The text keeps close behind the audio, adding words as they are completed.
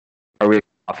Are we a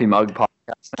coffee mug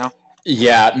podcast now?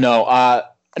 Yeah, no, I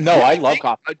love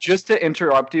coffee. Just to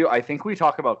interrupt you, I think we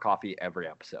talk about coffee every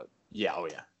episode. Yeah, oh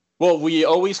yeah. Well, we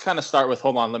always kind of start with,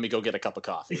 hold on, let me go get a cup of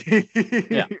coffee.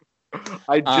 Yeah.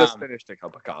 I just finished a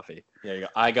cup of coffee. There you go.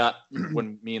 I got,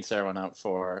 when me and Sarah went out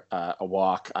for a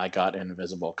walk, I got an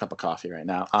invisible cup of coffee right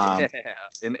now. An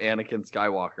Anakin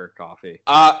Skywalker coffee.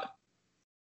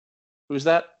 Who's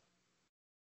that?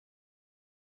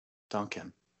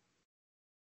 Duncan.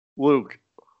 Luke.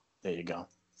 There you go.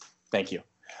 Thank you.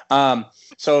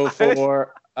 So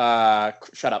for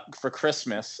shut up, for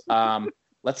Christmas,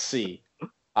 let's see.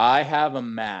 I have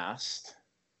amassed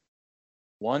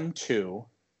 1, 2,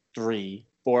 3,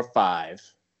 4,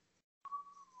 5.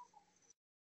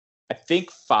 I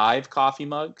think 5 coffee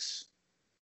mugs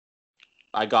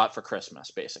I got for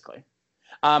Christmas, basically.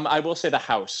 I will say the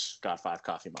house got 5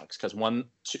 coffee mugs because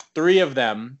 3 of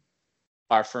them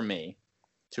are for me,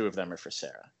 2 of them are for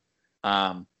Sarah.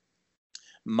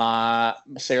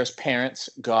 Sarah's parents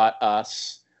got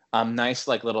us nice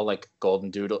little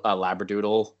golden doodle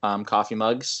labradoodle coffee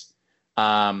mugs.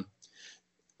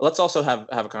 Let's also have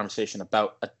a conversation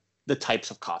about the types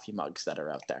of coffee mugs that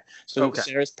are out there. So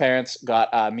Sarah's parents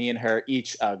got me and her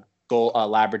each a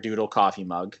labradoodle coffee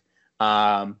mug.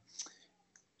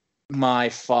 My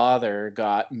father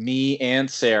got me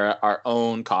and Sarah our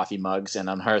own coffee mugs, and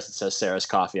on hers it says Sarah's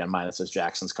Coffee, on mine it says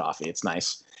Jackson's Coffee. It's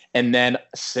nice. And then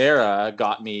Sarah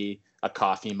got me a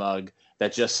coffee mug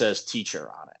that just says teacher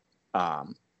on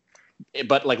it.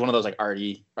 But one of those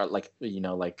arty, or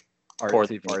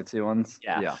artsy ones.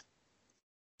 Yeah.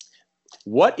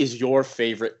 What is your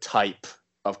favorite type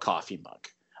of coffee mug?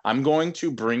 I'm going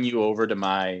to bring you over to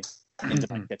my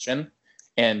kitchen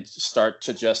and start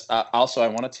to just. Also, I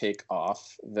want to take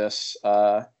off this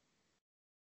the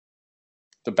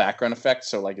background effect,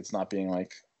 so it's not being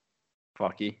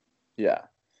fucky. Yeah.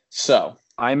 So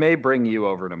I may bring you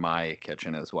over to my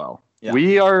kitchen as well. Yeah.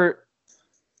 We are,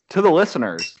 to the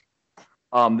listeners,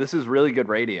 this is really good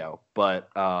radio, but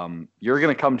you're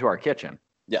going to come to our kitchen.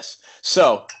 Yes.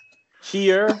 So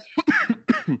here,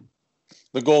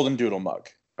 the golden doodle mug.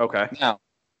 Okay. Now,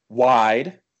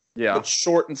 wide, yeah, but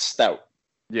short and stout.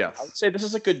 Yes. I would say this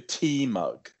is a good tea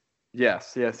mug.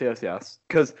 Yes.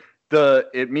 Because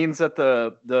it means that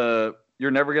the you're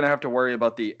never going to have to worry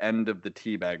about the end of the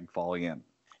tea bag falling in.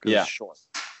 Yeah. It's short.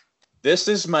 This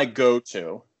is my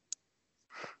go-to.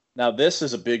 Now, this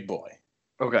is a big boy.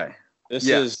 Okay. This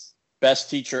is best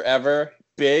teacher ever.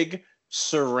 Big,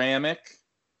 ceramic,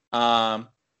 and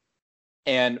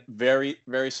very,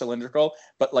 very cylindrical.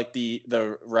 But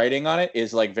the writing on it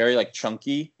is very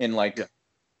chunky and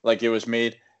it was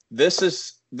made. This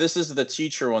is the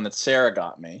teacher one that Sarah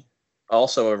got me.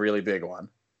 Also a really big one.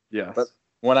 Yes. But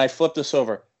when I flip this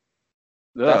over,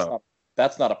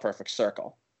 that's not a perfect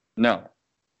circle. No.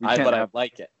 But I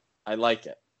like it. I like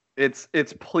it. It's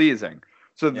pleasing.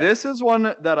 So this is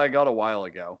one that I got a while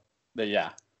ago. Yeah.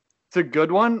 It's a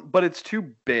good one, but it's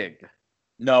too big.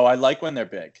 No, I like when they're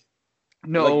big.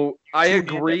 No, I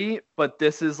agree, but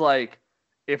this is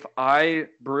if I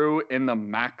brew in the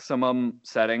maximum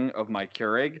setting of my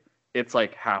Keurig, it's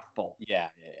half full. Yeah.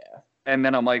 And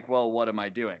then I'm well, what am I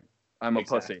doing? I'm a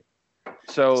pussy.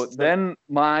 So then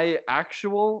my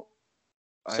actual...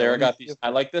 Sarah got these. I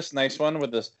like this nice one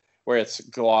with this where it's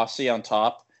glossy on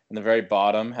top and the very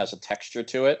bottom has a texture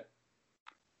to it.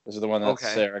 This is the one that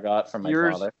Sarah got from my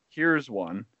father. Here's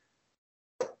one.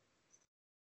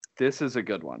 This is a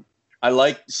good one. I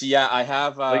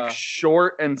have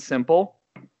short and simple.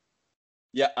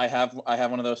 Yeah, I have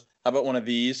one of those. How about one of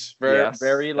these?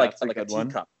 Very like a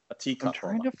teacup. A teacup. I'm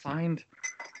trying to find.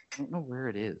 I don't know where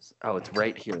it is. Oh, it's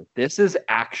right here. This is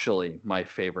actually my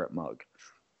favorite mug.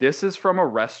 This is from a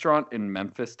restaurant in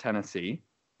Memphis, Tennessee.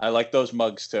 I like those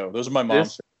mugs too. Those are my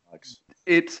mom's mugs.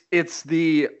 It's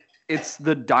the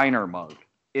diner mug.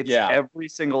 Every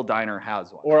single diner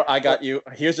has one. Or I got you.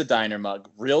 Here's a diner mug.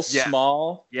 Real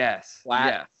small. Yes. Flat.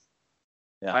 Yes.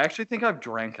 Yeah. I actually think I've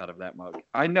drank out of that mug.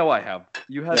 I know I have.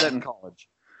 You had that in college.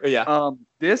 Yeah.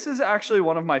 This is actually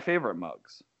one of my favorite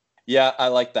mugs. Yeah, I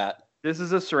like that. This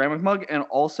is a ceramic mug, and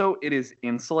also it is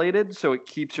insulated, so it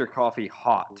keeps your coffee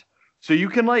hot. So you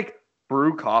can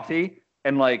brew coffee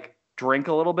and drink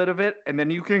a little bit of it, and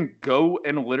then you can go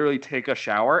and literally take a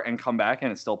shower and come back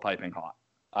and it's still piping hot.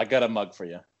 I got a mug for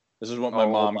you. This is what my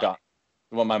mom got.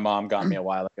 What my mom got me a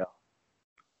while ago.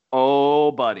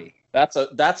 Oh, buddy. That's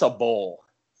a bowl.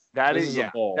 That is a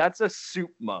bowl. That's a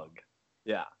soup mug.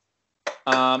 Yeah.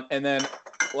 And then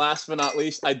last but not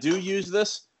least, I do use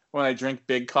this when I drink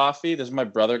big coffee. This is my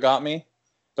brother got me.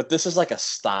 But this is like a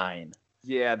stein.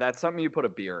 Yeah, that's something you put a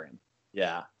beer in.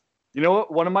 Yeah. You know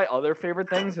what? One of my other favorite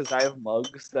things is I have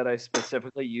mugs that I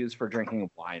specifically use for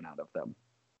drinking wine out of them.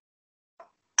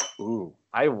 Ooh.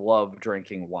 I love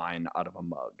drinking wine out of a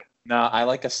mug. No, I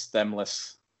like a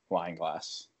stemless wine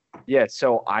glass. Yeah,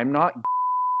 so I'm not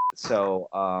so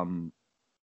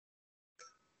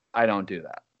I don't do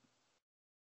that.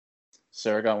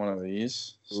 Sarah got one of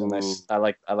these. So Ooh. nice. I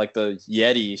like the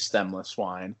Yeti stemless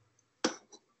wine.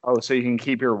 Oh, so you can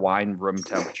keep your wine room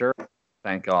temperature?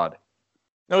 Thank God.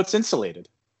 No, it's insulated.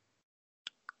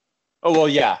 Oh well,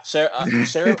 yeah. Sarah.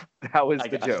 That was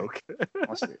the joke.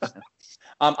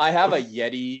 I have a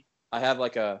Yeti. I have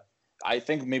like a. I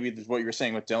think maybe this is what you were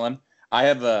saying with Dylan. I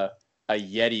have a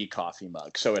Yeti coffee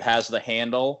mug, so it has the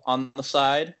handle on the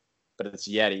side, but it's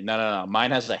Yeti. No.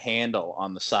 Mine has a handle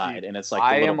on the side, and it's like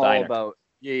I the little am diner. all about.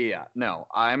 Yeah. No,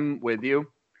 I'm with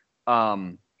you.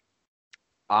 I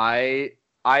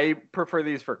prefer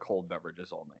these for cold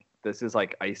beverages only. This is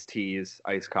like iced teas,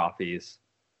 iced coffees,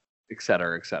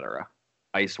 etc.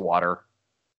 Ice water.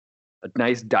 A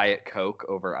nice Diet Coke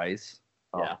over ice.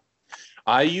 Yeah.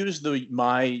 I use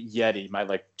my Yeti, my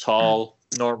like tall,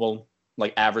 normal,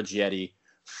 like average Yeti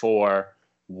for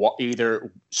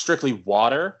either strictly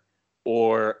water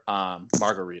or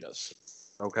margaritas.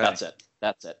 Okay. That's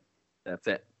it.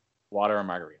 Water or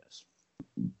margaritas.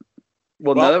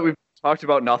 Well, now that we've talked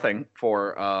about nothing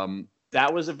for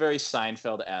that was a very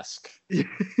Seinfeld-esque.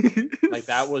 Like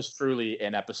that was truly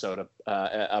an episode of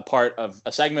a part of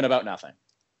a segment about nothing.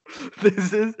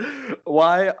 This is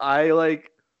why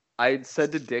I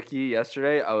said to Dickie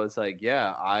yesterday, I was like,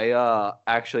 yeah, I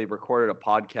actually recorded a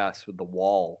podcast with the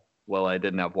wall while I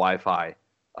didn't have Wi-Fi.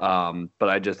 But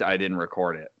I didn't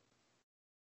record it.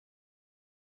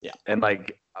 Yeah. And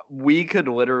like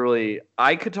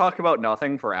I could talk about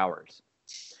nothing for hours.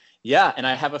 Yeah, and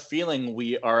I have a feeling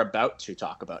we are about to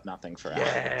talk about nothing for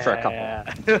hours, for a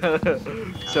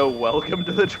couple. So welcome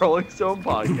to the Trolling Stone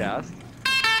podcast.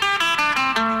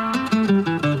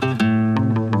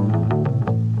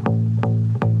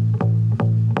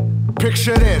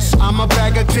 Picture this, I'm a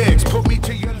bag of dicks, put me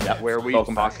to your left. Where we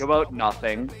talk about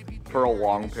nothing for a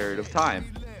long period of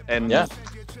time. And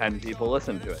 10 people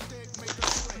listen to it.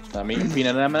 I mean,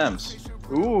 peanut M&Ms.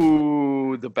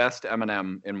 Ooh, the best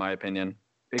M&M in my opinion.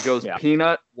 It goes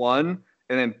peanut 1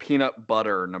 and then peanut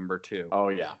butter number 2. Oh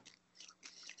yeah.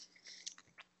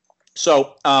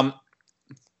 So,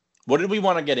 what did we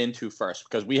want to get into first?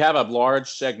 Because we have a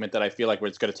large segment that I feel like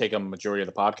it's going to take a majority of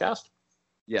the podcast.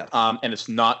 Yeah. And it's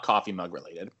not coffee mug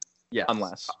related. Yeah.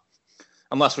 Unless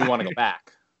we want to go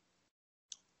back.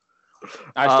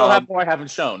 I still have more I haven't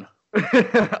shown.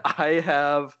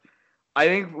 I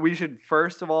think we should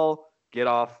first of all get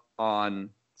off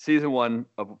on season 1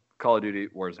 of Call of Duty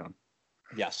Warzone.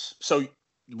 Yes. So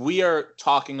we are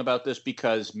talking about this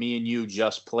because me and you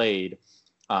just played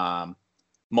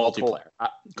multiplayer,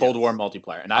 Cold War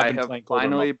multiplayer, and I've been playing Cold War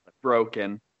finally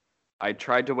broken. I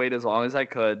tried to wait as long as I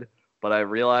could, but I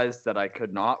realized that I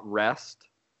could not rest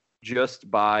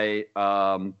just by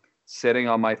sitting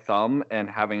on my thumb and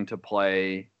having to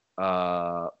play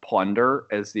Plunder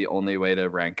as the only way to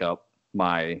rank up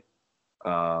my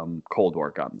Cold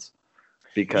War guns.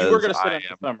 Because you were going to sit on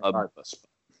your thumb regardless.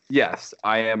 Yes,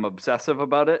 I am obsessive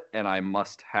about it, and I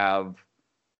must have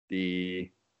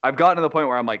I've gotten to the point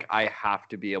where I'm like, I have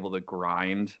to be able to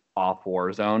grind off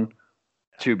Warzone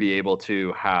to be able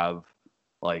to have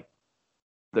I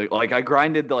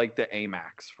grinded the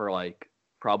AMAX for like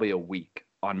probably a week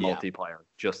on multiplayer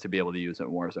just to be able to use it in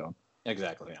Warzone.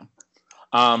 Exactly.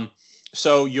 Yeah.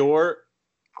 So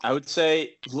I would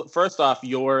say, first off,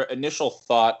 your initial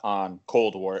thought on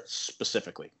Cold War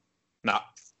specifically,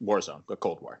 not Warzone, but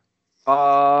Cold War.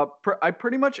 I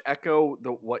pretty much echo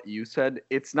what you said.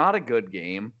 It's not a good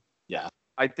game. Yeah.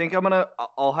 I think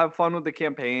I'll have fun with the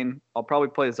campaign. I'll probably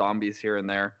play zombies here and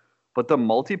there, but the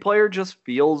multiplayer just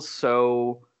feels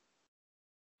so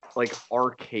like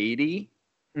arcadey.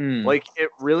 Like it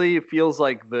really feels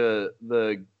like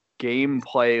the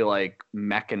gameplay like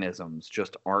mechanisms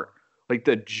just aren't. Like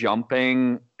the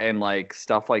jumping and like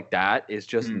stuff like that is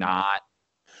just not.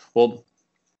 Well,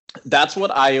 that's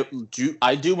what I do.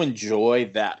 I do enjoy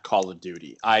that Call of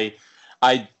Duty. I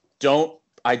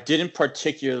didn't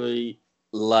particularly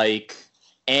like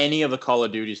any of the Call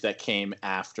of Duties that came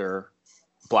after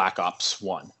Black Ops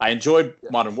 1. I enjoyed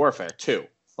Modern Warfare 2.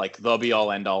 Like they'll be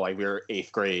all end all. Like we were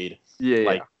 8th grade.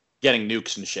 Getting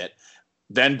nukes and shit.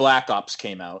 Then Black Ops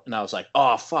came out, and I was like,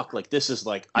 oh fuck! Like this is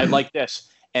like I like this.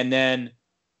 And then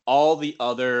all the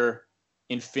other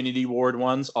Infinity Ward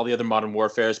ones, all the other Modern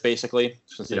Warfares, basically,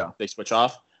 since they switch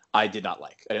off, I did not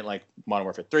like. I didn't like Modern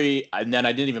Warfare 3, and then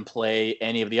I didn't even play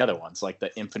any of the other ones, like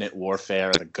the Infinite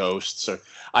Warfare, the Ghosts. Or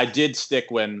I did stick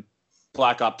when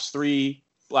Black Ops 3,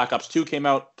 Black Ops 2 came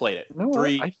out, played it. No,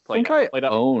 3, I played think it. I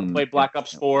own Played Black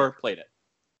Ops 4, played it.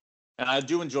 And I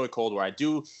do enjoy Cold War.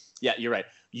 Yeah, you're right.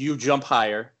 You jump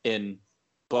higher in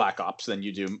Black Ops than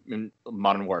you do in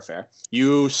Modern Warfare.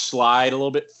 You slide a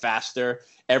little bit faster.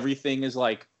 Everything is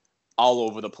like all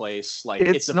over the place. Like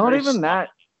it's not even that.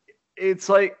 It's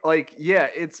like yeah,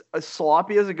 it's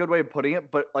sloppy is a good way of putting it,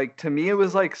 but like to me it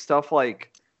was like stuff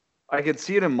like I could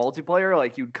see it in multiplayer.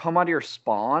 Like you'd come out of your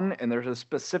spawn and there's a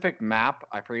specific map.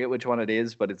 I forget which one it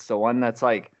is, but it's the one that's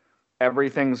like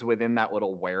everything's within that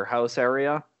little warehouse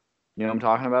area. You know what I'm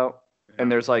talking about? Yeah.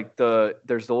 And there's like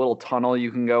there's the little tunnel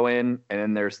you can go in, and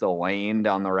then there's the lane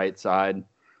down the right side.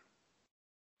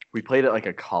 We played it like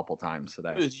a couple times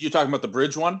today. You talking about the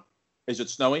bridge one? Is it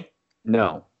snowy?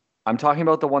 No. I'm talking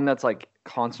about the one that's like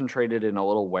concentrated in a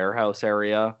little warehouse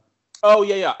area. Oh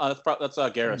yeah. That's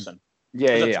Garrison.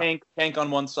 Yeah, there's a tank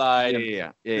on one side.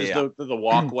 Yeah. There's the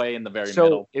walkway in the very middle.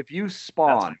 So if you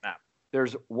spawn,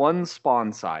 there's one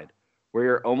spawn side where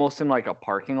you're almost in like a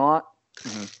parking lot,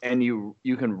 and you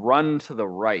can run to the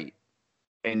right,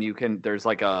 and there's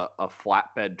like a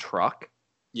flatbed truck.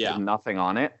 Yeah. With nothing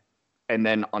on it, and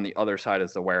then on the other side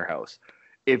is the warehouse.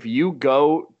 If you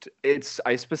go,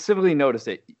 I specifically noticed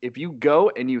it. If you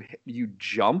go and you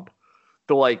jump,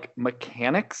 the like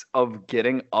mechanics of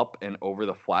getting up and over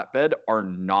the flatbed are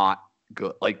not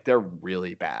good. Like they're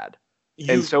really bad.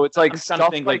 And so it's like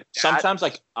something like sometimes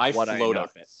like I float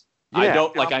up it. Yeah, I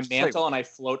don't like I mantle and I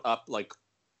float up like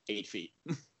 8 feet.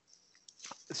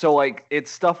 So like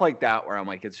it's stuff like that where I'm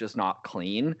like it's just not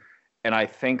clean, and I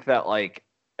think that like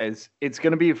as it's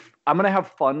gonna be, I'm gonna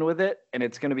have fun with it, and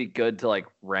it's gonna be good to like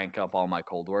rank up all my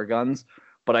Cold War guns.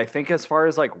 But I think as far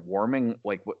as like warming,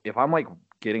 like if I'm like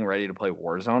getting ready to play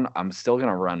Warzone, I'm still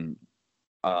gonna run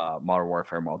Modern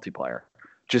Warfare multiplayer,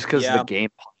 just because the game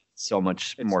is so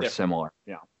much more similar.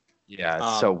 Yeah,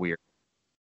 it's so weird.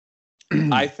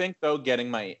 I think though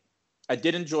I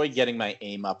did enjoy getting my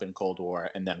aim up in Cold War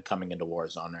and then coming into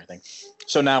Warzone and everything.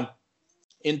 So now,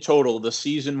 in total, the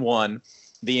season 1.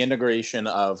 The integration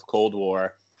of Cold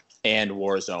War and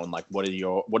Warzone, like what is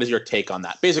your take on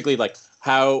that? Basically, like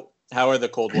how are the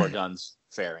Cold War guns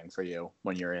faring for you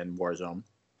when you're in Warzone?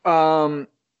 The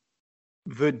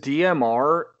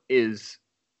DMR is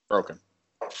broken.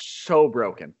 So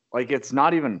broken. Like it's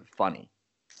not even funny.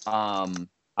 I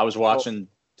was watching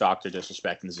Dr.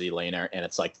 Disrespect and Z-Laner, and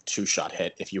it's like 2-shot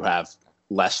hit if you have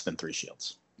less than 3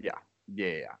 shields. Yeah.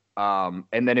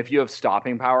 And then if you have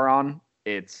stopping power on,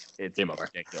 it's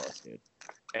ridiculous, dude.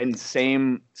 And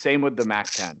same with the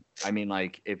MAC-10. I mean,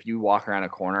 like if you walk around a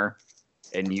corner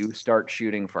and you start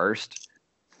shooting first,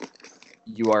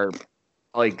 you are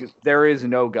like there is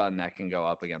no gun that can go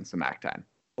up against the MAC-10.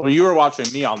 When you were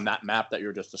watching me on that map that you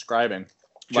were just describing,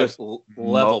 just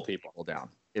level people down.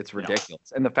 It's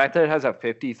ridiculous. Yeah. And the fact that it has a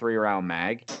 53 round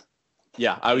mag.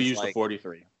 Yeah, I would use the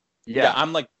 43. Yeah,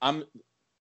 I'm.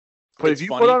 But if you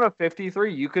put on a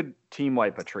 53, you could team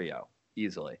wipe a trio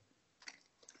easily.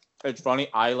 It's funny.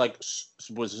 I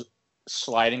was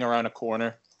sliding around a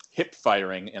corner, hip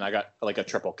firing, and I got like a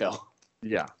triple kill.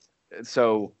 Yeah.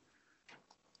 So,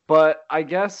 but I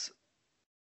guess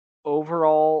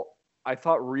overall, I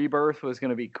thought Rebirth was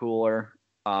going to be cooler.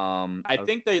 I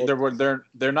think they're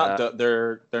not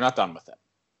done with it.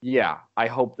 Yeah, I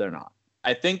hope they're not.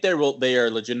 I think they are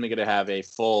legitimately going to have a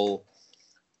full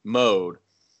mode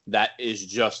that is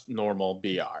just normal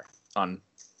BR on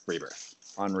Rebirth.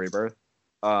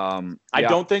 I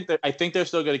think they're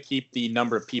still going to keep the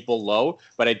number of people low,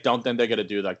 but I don't think they're going to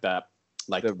do like that,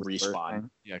 like the respawn.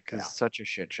 Yeah, because it's such a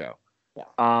shit show.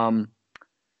 Yeah.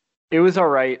 It was all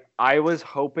right. I was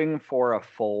hoping for a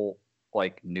full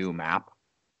like new map,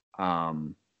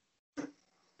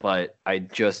 but I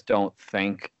just don't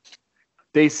think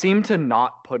they seem to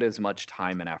not put as much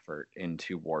time and effort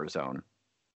into Warzone.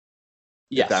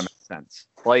 Yes, if that makes sense.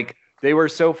 Like they were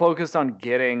so focused on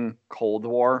getting Cold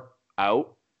War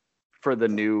out for the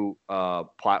new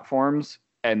platforms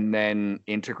and then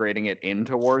integrating it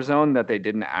into Warzone that they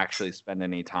didn't actually spend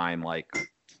any time like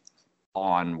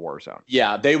on Warzone.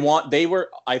 Yeah,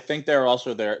 I think they're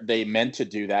also there. They meant to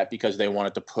do that because they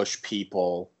wanted to push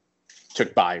people to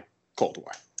buy Cold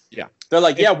War. Yeah. They're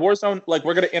like, yeah, Warzone, like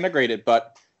we're going to integrate it,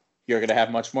 but you're going to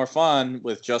have much more fun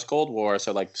with just Cold War.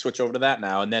 So like switch over to that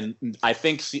now. And then I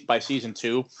think by season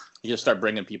 2, you just start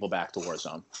bringing people back to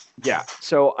Warzone. Yeah.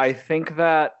 So I think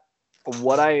that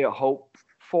what I hope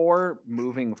for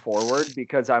moving forward,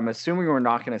 because I'm assuming we're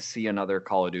not going to see another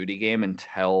Call of Duty game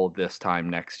until this time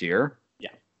next year. Yeah.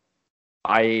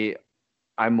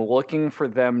 I'm looking for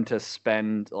them to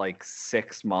spend like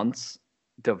 6 months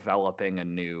develop a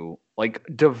new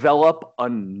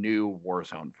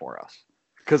Warzone for us.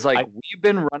 Because we've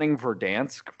been running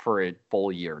Verdansk for a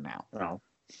full year now. Oh.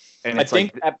 And I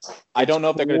think I don't know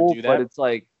if they're going to do that. But it's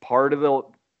like part of the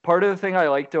thing I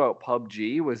liked about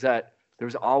PUBG was that there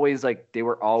was always they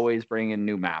were always bringing in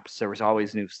new maps. There was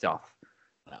always new stuff.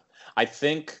 I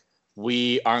think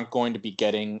we aren't going to be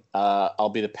getting. I'll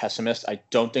be the pessimist. I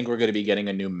don't think we're going to be getting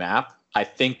a new map. I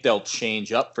think they'll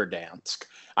change up Verdansk.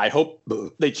 I hope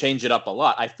they change it up a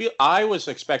lot. I was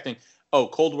expecting,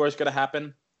 Cold War is going to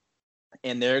happen,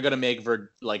 and they're going to make Verdansk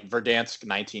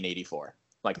 1984.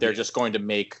 Like they're just going to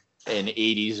make an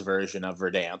 80s version of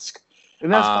Verdansk.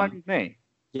 And that's fine with me.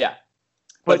 Yeah.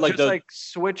 But just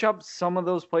switch up some of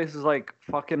those places like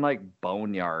fucking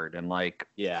Boneyard and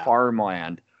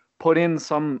Farmland. Put in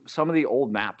some of the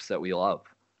old maps that we love.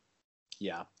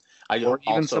 Yeah. Or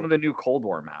even some of the new Cold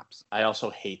War maps. I also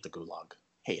hate the Gulag.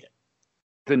 Hate it.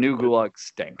 The new Gulag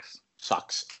stinks.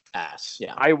 Sucks ass.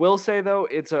 Yeah. I will say though,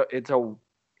 it's a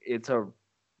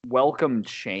welcome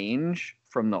change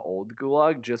from the old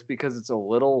Gulag just because it's a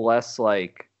little less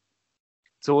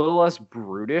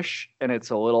brutish and it's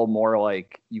a little more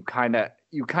you kind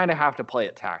of have to play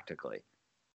it tactically.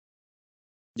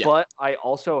 Yeah. But I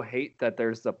also hate that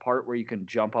there's the part where you can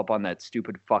jump up on that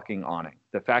stupid fucking awning.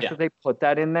 The fact that they put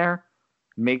that in there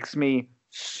makes me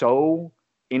so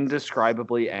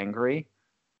indescribably angry.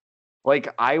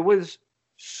 I was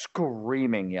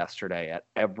screaming yesterday at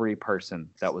every person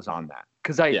that was on that.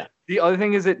 Because the other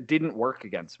thing is it didn't work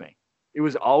against me. It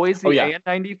was always the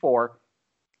AN-94,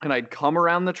 and I'd come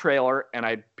around the trailer, and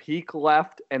I'd peek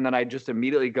left, and then I'd just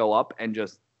immediately go up and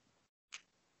just...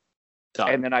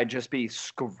 And then I'd just be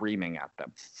screaming at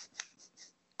them.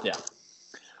 Yeah.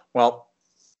 Well,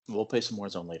 we'll play some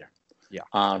Warzone later.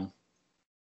 Yeah.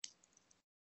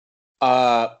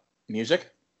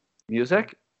 Music?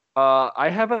 Music? I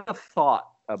have a thought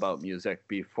about music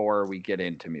before we get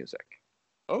into music.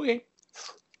 Okay.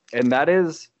 And that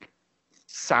is,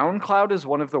 SoundCloud is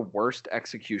one of the worst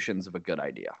executions of a good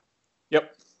idea.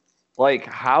 Yep.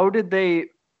 How did they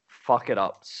fuck it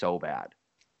up so bad?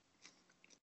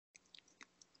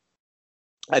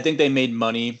 I think they made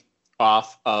money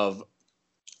off of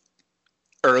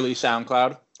early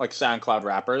SoundCloud, SoundCloud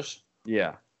rappers.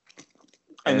 Yeah.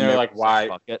 And they're like, why,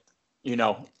 fuck it.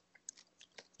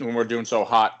 When we're doing so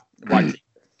hot, why?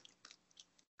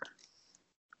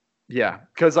 Yeah,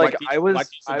 because I was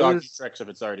tricks if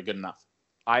it's already good enough.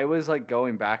 I was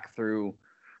going back through,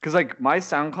 because my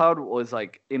SoundCloud was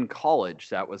in college.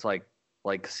 That was like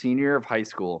senior year of high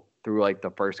school through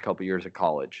the first couple years of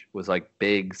college was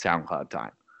big SoundCloud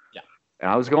time. Yeah, and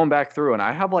I was going back through, and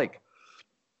I have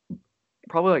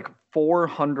probably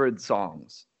 400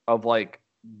 songs of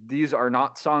these are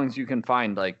not songs you can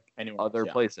find anywhere other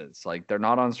places. They're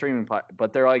not on streaming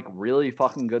but they're really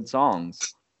fucking good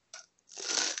songs.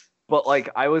 But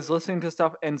I was listening to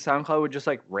stuff and SoundCloud would just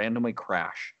randomly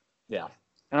crash. Yeah.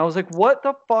 And I was like, what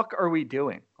the fuck are we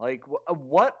doing?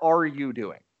 What are you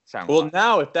doing, SoundCloud? Well,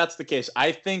 now if that's the case,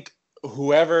 I think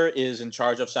whoever is in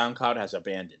charge of SoundCloud has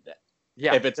abandoned it.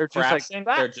 Yeah. If it's crashing,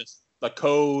 they're just the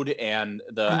code and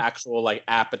the actual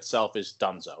app itself is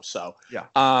donezo. So yeah.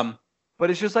 But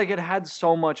it's just it had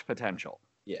so much potential.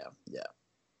 Yeah, yeah.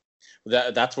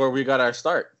 That's where we got our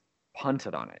start.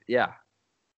 Punted on it, yeah.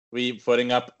 We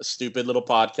putting up stupid little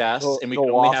podcasts, and we can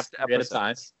only have 3 at a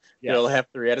time. Yes. We only have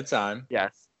 3 at a time.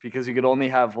 Yes, because you could only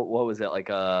have, what was it,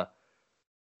 a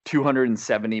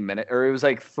 270 minute, or it was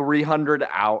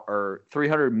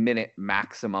 300 minute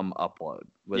maximum upload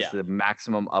was the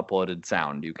maximum uploaded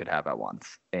sound you could have at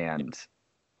once, and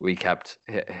we kept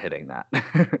hitting that.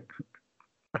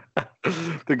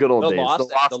 The good old days. The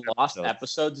lost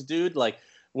episodes, dude.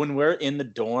 When we're in the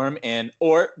dorm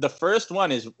or the first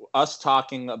one is us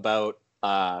talking about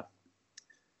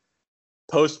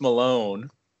Post Malone,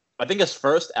 I think his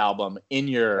first album in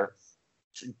your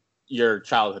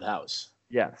childhood house.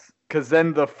 Yes, because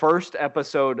then the first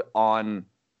episode on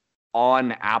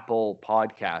Apple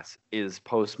Podcasts is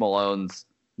Post Malone's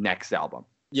next album.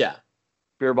 Yeah.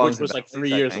 Beer Bongs, which was 3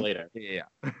 years later. Yeah.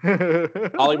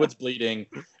 Hollywood's Bleeding,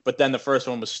 but then the first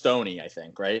one was Stoney, I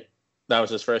think, right? That was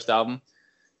his first album.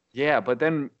 Yeah, but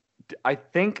then I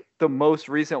think the most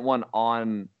recent one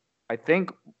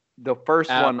the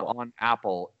first one on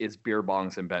Apple is Beer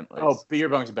Bongs and Bentleys. Oh, Beer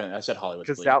Bongs and Bentleys. I said Hollywood's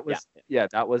Bleeding. Because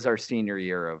that was our senior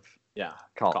year of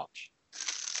college.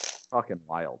 Fucking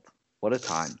wild. What a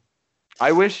time.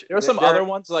 I wish there were some other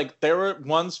ones. There were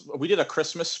ones we did a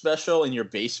Christmas special in your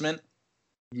basement.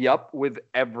 Yep, with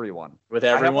everyone. And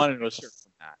it was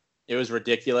It was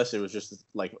ridiculous. It was just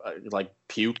like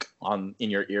puke in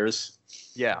your ears.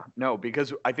 Yeah, no,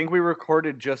 because I think we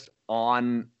recorded just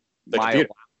on my computer.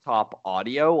 laptop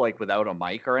audio, like without a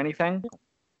mic or anything.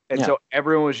 And so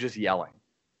everyone was just yelling.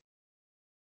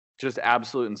 Just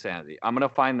absolute insanity. I'm going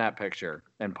to find that picture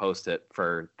and post it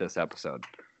for this episode.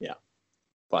 Yeah.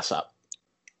 Bless up.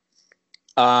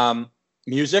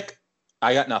 Music,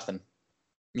 I got nothing.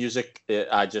 Music,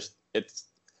 it's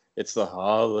the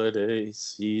holiday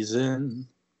season.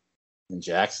 And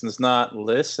Jackson's not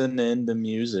listening to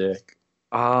music.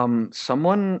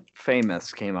 Someone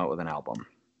famous came out with an album.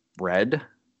 Red?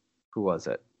 Who was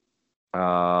it?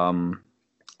 Playboy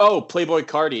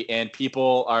Carti, and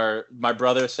my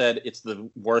brother said it's the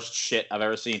worst shit I've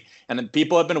ever seen. And then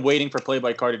people have been waiting for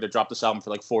Playboy Carti to drop this album for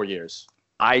like 4 years.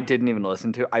 I didn't even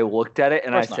listen to it. I looked at it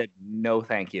and I said, no,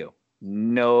 thank you.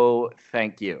 No,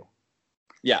 thank you.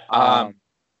 Yeah.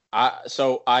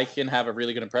 So I can have a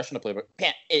really good impression of Playboy.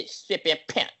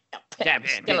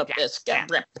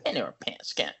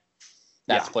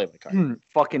 That's Playboy Carti.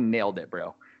 Fucking nailed it,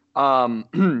 bro.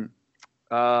 The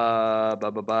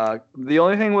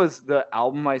only thing was the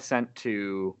album I sent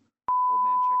to Old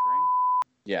Man Chickering.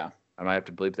 Yeah. I might have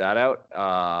to bleep that out.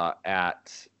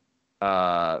 At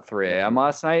 3 a.m.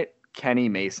 last night, Kenny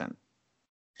Mason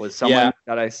was someone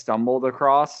that I stumbled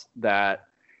across that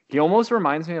he almost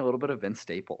reminds me a little bit of Vince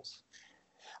Staples.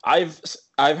 I've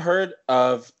heard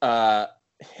of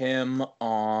him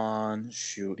on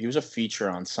he was a feature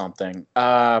on something.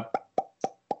 Now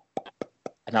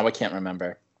I can't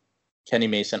remember. Kenny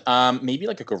Mason. Maybe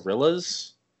like a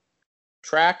Gorillaz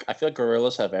track. I feel like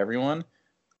Gorillaz have everyone.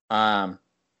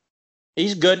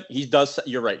 He's good.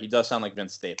 You're right. He does sound like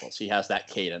Vince Staples. He has that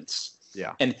cadence.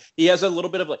 Yeah. And he has a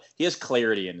little bit of he has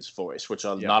clarity in his voice, which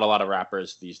not a lot of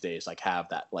rappers these days have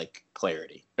that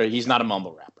clarity. Or he's not a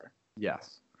mumble rapper.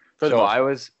 Yes.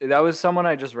 That was someone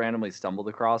I just randomly stumbled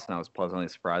across and I was pleasantly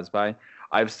surprised by.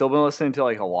 I've still been listening to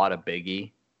a lot of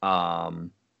Biggie.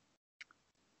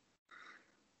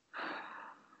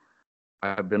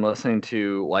 I've been listening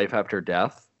to Life After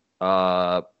Death,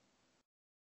 Deltron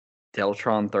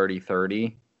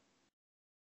 3030,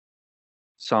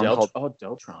 song called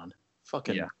Deltron,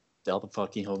 fucking Delta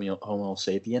fucking Homo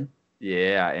sapien.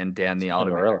 Yeah, and Dan the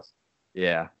Automator.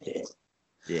 Yeah.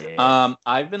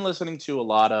 I've been listening to a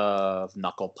lot of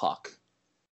Knuckle Puck,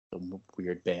 the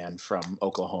weird band from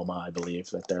Oklahoma, I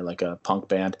believe that they're like a punk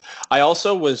band. I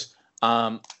also was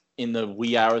in the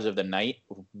wee hours of the night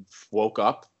woke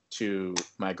up to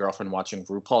my girlfriend watching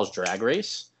RuPaul's Drag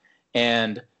Race,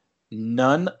 and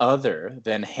none other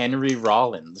than Henry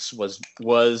Rollins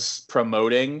was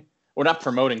promoting, or not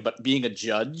promoting, but being a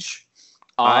judge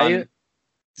on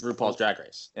RuPaul's Drag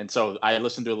Race. And so I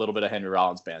listened to a little bit of Henry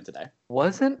Rollins' band today.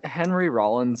 Wasn't Henry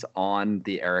Rollins on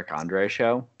the Eric Andre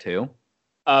show too?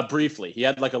 Briefly. He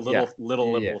had like a little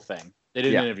thing. They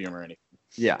didn't interview him or anything.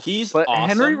 Yeah. He's but awesome.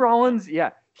 Henry Rollins,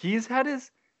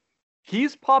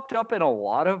 he's popped up in a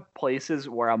lot of places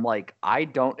where I'm like, I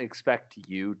don't expect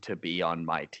you to be on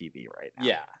my TV right now.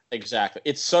 Yeah, exactly.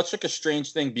 It's such a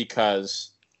strange thing because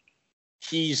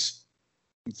he's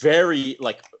very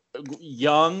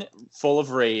young, full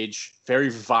of rage, very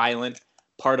violent,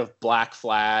 part of Black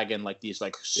Flag and these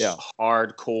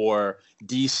hardcore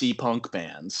DC punk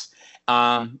bands.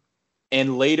 And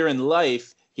later in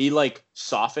life, he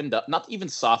softened up, not even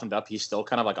softened up. He's still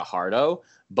kind of like a hardo,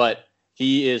 but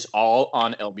he is all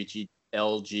on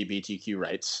LGBTQ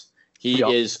rights. He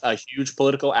is a huge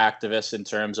political activist in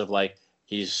terms of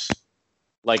he's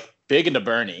big into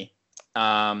Bernie.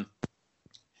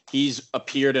 He's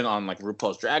appeared on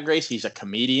RuPaul's Drag Race. He's a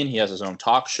comedian. He has his own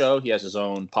talk show. He has his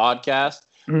own podcast.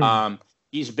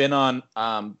 He's been on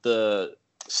the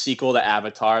sequel to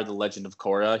Avatar: The Legend of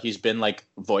Korra. He's been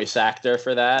voice actor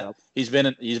for that. Yep. He's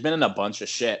been in a bunch of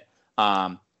shit.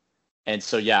 And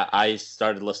so I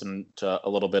started listening to a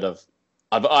little bit of.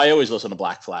 I always listen to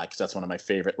Black Flag because that's one of my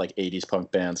favorite 80s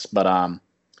punk bands. But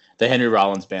the Henry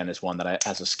Rollins band is one that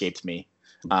has escaped me.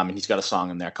 And he's got a song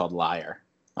in there called "Liar"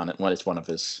 on it. It's one of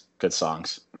his good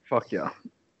songs. Fuck yeah.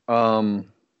 Do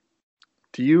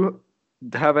you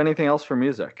have anything else for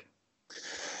music?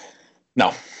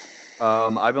 No.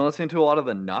 I've been listening to a lot of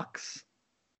the Knucks.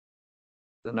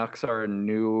 The Knucks are a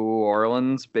New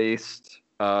Orleans-based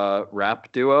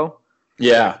rap duo.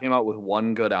 Yeah. They came out with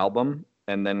one good album,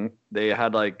 and then they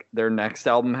had their next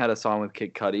album had a song with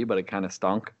Kid Cudi, but it kind of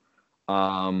stunk.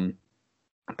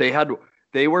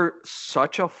 They were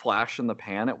such a flash in the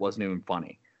pan, it wasn't even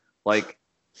funny.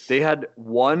 They had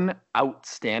one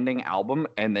outstanding album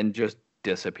and then just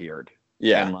disappeared.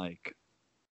 Yeah. And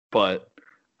but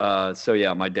So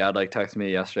yeah, my dad like texted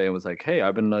me yesterday and was like, "Hey,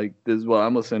 I've been like, this is what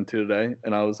I'm listening to today,"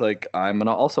 and I was like, "I'm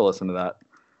gonna also listen to that."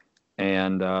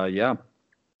 And yeah,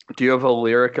 do you have a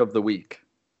lyric of the week?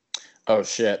 Oh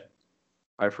shit!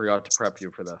 I forgot to prep you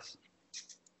for this.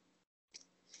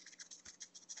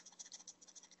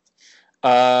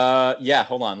 Yeah,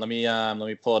 hold on. Let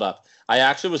me pull it up. I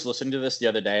actually was listening to this the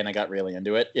other day and I got really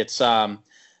into it. It's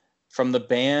from the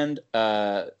band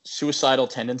Suicidal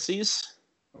Tendencies.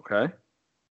 Okay.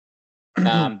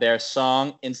 Their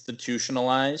song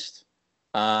Institutionalized.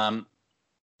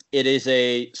 It is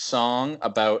a song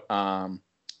about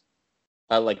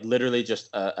like literally just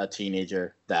a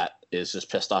teenager that is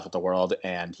just pissed off at the world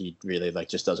and he really like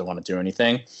just doesn't want to do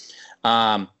anything.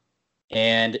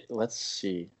 And let's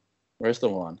see. Where's the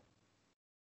one?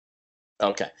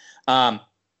 Okay.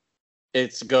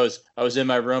 It goes, I was in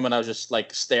my room and I was just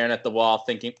like staring at the wall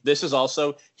thinking, this is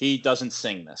also, he doesn't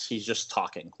sing this. He's just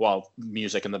talking while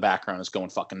music in the background is going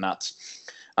fucking nuts.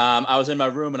 I was in my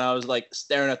room and I was like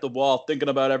staring at the wall thinking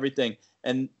about everything.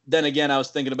 And then again, I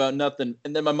was thinking about nothing.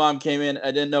 And then my mom came in.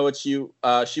 I didn't know what she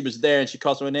was there and she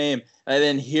calls my name. And I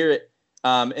didn't hear it.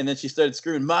 And then she started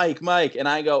screaming, Mike, Mike. And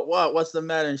I go, what? What's the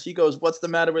matter? And she goes, what's the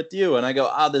matter with you? And I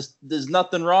go, there's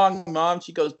nothing wrong, Mom.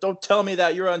 She goes, don't tell me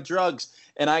that you're on drugs.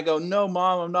 And I go, no,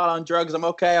 Mom, I'm not on drugs. I'm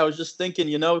okay. I was just thinking,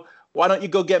 why don't you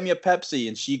go get me a Pepsi?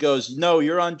 And she goes, no,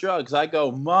 you're on drugs. I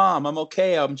go, Mom, I'm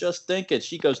okay. I'm just thinking.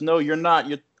 She goes, no, you're not.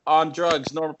 You're on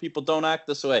drugs. Normal people don't act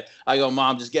this way. I go,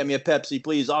 Mom, just get me a Pepsi,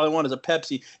 please. All I want is a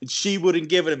Pepsi. And she wouldn't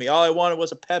give it to me. All I wanted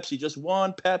was a Pepsi, just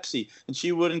one Pepsi. And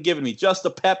she wouldn't give it to me, just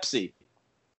a Pepsi.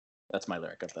 That's my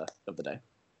lyric of the day.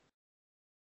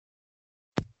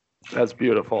 That's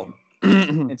beautiful.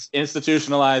 It's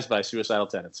Institutionalized by Suicidal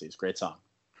Tendencies. Great song.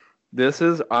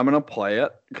 I'm going to play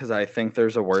it because I think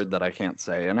there's a word that I can't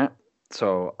say in it.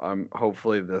 So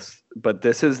hopefully but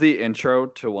this is the intro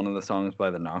to one of the songs by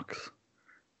the Nux.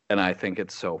 And I think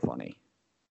it's so funny.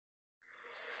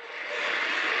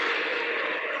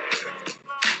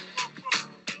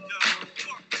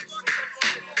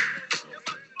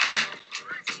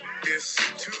 It's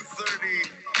 2:30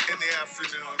 in the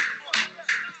afternoon.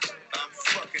 I'm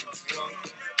fucking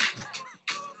drunk.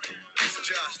 It's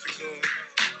Josh the Goon.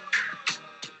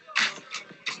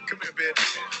 Come here, bitch.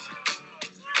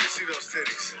 See those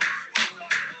titties?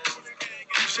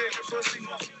 Shave your pussy?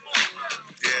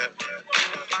 Yeah,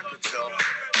 I could tell.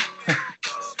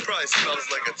 Probably smells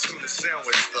like a tuna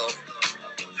sandwich, though.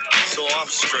 So I'm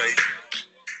straight.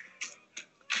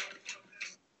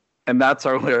 And that's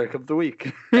our lyric of the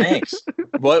week. Thanks.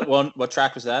 What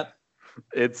track was that?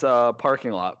 It's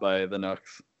Parking Lot by the Nux.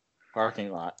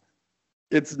 Parking Lot.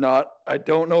 It's not. I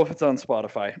don't know if it's on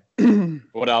Spotify.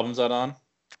 What album's that on?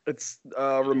 It's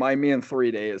Remind Me in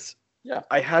 3 days. Yeah.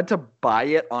 I had to buy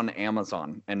it on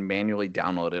Amazon and manually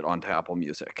download it onto Apple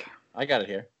Music. I got it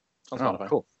here. It's on Spotify. Oh,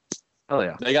 cool. Hell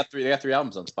yeah. They got three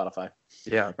albums on Spotify.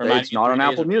 Yeah. It's not on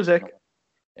Apple Music.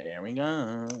 There we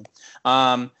go.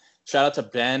 Shout out to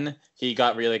Ben. He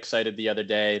got really excited the other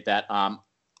day that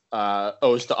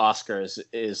O's to Oscars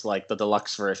is like the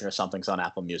deluxe version or something's on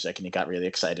Apple Music, and he got really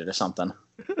excited or something.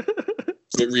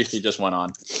 It recently just went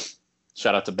on.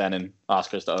 Shout out to Ben and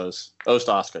Oscars to O's. O's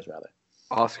to Oscars, rather.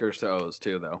 Oscars to O's,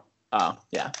 too, though. Oh,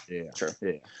 yeah. Yeah. True.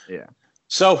 Yeah.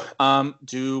 So,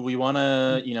 do we want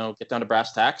to, get down to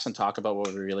brass tacks and talk about what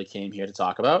we really came here to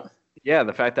talk about? Yeah,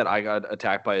 the fact that I got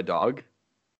attacked by a dog.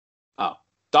 Oh,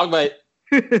 dog bite.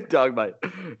 Dog bite.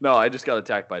 No, I just got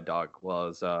attacked by a dog. Well,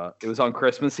 it was on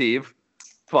Christmas Eve.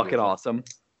 Fucking awesome.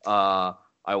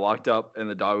 I walked up and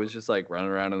the dog was just like running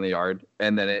around in the yard,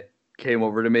 and then it came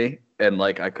over to me and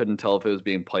like I couldn't tell if it was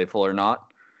being playful or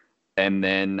not. And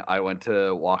then I went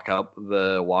to walk up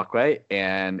the walkway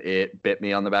and it bit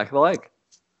me on the back of the leg.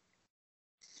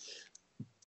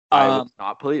 I was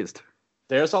not pleased.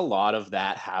 There's a lot of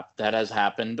that that has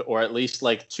happened, or at least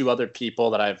like two other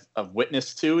people that I've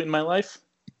witnessed to in my life.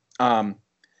 I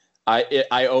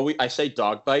say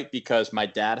dog bite because my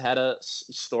dad had a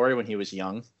story when he was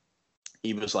young.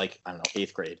 He was like, I don't know,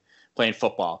 8th grade playing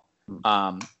football,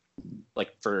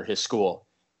 like for his school.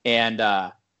 And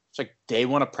it's like day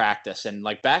one of practice. And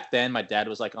like back then my dad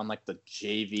was like on like the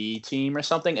JV team or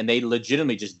something. And they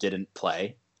legitimately just didn't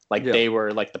play. Like they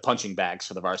were like the punching bags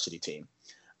for the varsity team.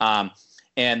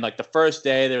 And like the first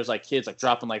day there was like kids like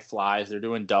dropping like flies. They're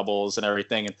doing doubles and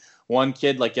everything. And one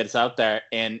kid like gets out there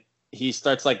and he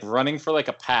starts like running for like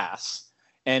a pass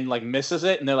and like misses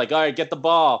it. And they're like, all right, get the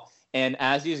ball. And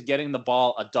as he's getting the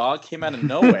ball, a dog came out of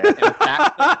nowhere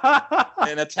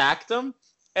and attacked him.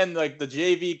 And like the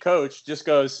JV coach just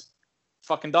goes,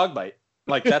 fucking dog bite.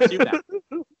 Like, that's you now.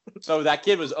 So that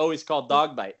kid was always called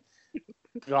dog bite.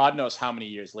 God knows how many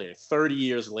years later, 30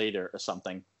 years later or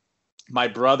something, my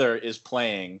brother is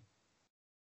playing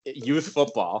youth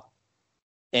football,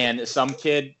 and some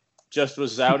kid just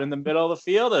was out in the middle of the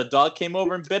field. A dog came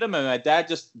over and bit him, and my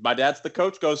dad's the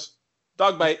coach, goes,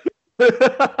 dog bite.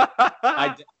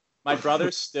 My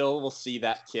brother still will see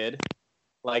that kid,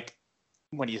 like,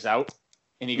 when he's out,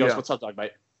 and he goes, Yeah. what's up, dog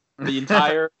bite? The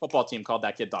entire football team called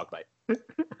that kid dog bite.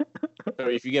 So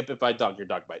if you get bit by a dog, you're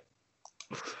dog bite.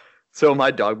 So my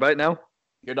dog bite now?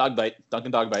 Your dog bite.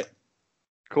 Duncan dog bite.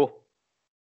 Cool.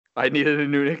 I needed a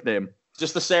new nickname.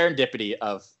 Just the serendipity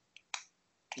of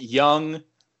young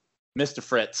Mr.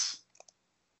 Fritz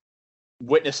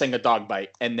witnessing a dog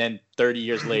bite, and then 30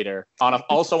 years later,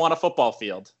 also on a football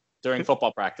field during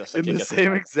football practice. In the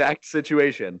same exact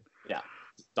situation. Yeah.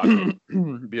 Dog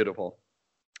bite. Beautiful.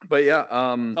 But yeah,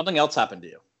 Something else happened to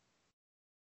you.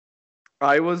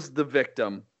 I was the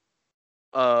victim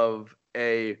of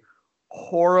a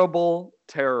horrible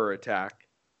terror attack,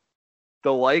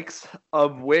 the likes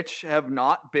of which have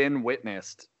not been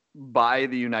witnessed by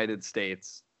the United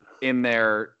States in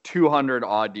their 200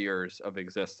 odd years of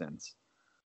existence.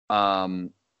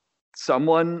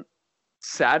 Someone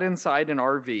sat inside an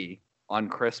RV on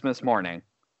Christmas morning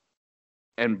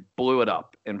and blew it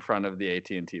up in front of the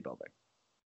AT&T building.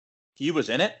 He was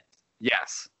in it?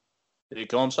 Yes. Did he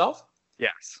kill himself?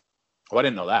 Yes. Oh, I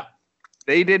didn't know that.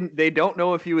 They don't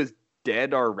know if he was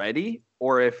dead already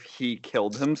or if he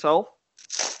killed himself.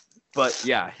 But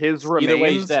yeah, his remains, Either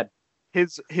way, he's dead.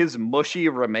 his mushy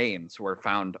remains were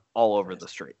found all over the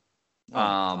street.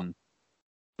 Oh,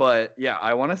 But yeah,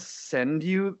 I want to send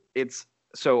you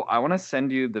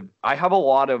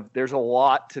there's a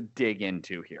lot to dig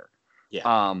into here.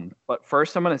 Yeah. But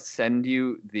first I'm going to send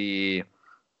you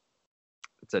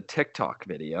it's a TikTok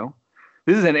video.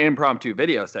 This is an impromptu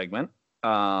video segment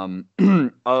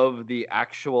of the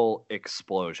actual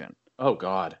explosion. Oh,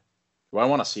 God. Do I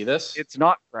want to see this? It's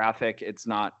not graphic.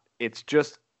 It's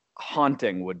just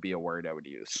haunting would be a word I would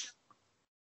use.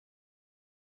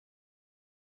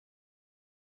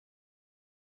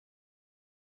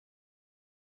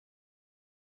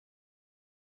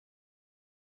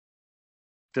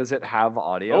 Does it have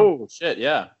audio? Oh, shit,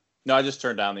 yeah. No, I just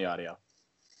turned down the audio.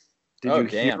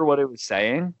 Did you hear what it was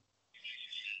saying?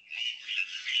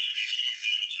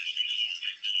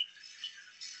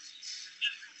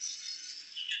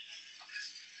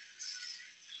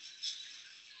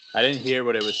 I didn't hear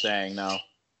what it was saying, no.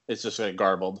 It's just like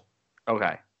garbled.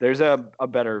 Okay. There's a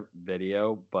better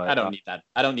video, but I don't need that.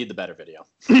 I don't need the better video.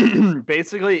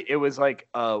 basically it was like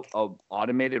a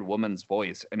automated woman's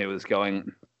voice, and it was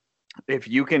going, if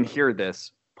you can hear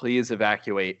this, please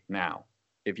evacuate now.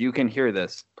 If you can hear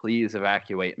this, please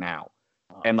evacuate now.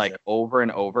 Oh, And like shit. over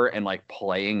and over, and like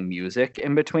playing music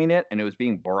in between it, and it was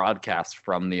being broadcast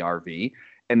from the RV.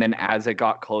 And then as it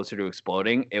got closer to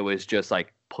exploding, it was just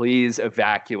like, please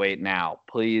evacuate now.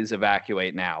 Please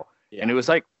evacuate now. Yeah. And it was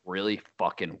like really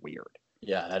fucking weird.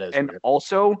 Yeah, that is And weird.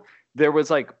 also there was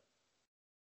like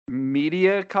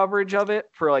media coverage of it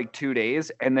for like 2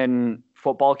 days, and then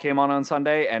football came on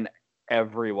Sunday, and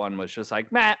everyone was just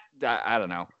like, Matt, I don't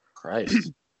know.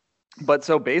 Christ. But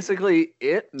so basically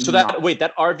So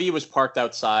that RV was parked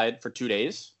outside for 2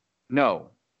 days? No.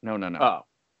 Oh.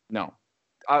 No.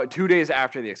 2 days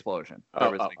after the explosion, there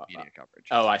was media coverage.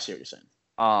 Oh, I see what you're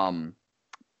saying.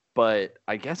 But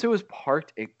I guess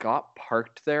it got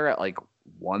parked there at like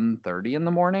 1:30 in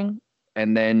the morning.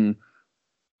 And then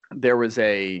there was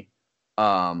a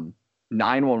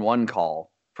 911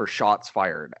 call for shots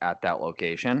fired at that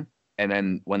location. And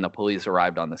then when the police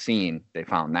arrived on the scene, they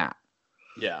found that.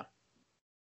 Yeah.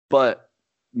 But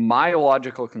my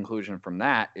logical conclusion from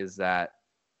that is that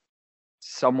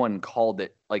someone called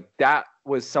it, like that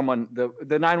was someone, the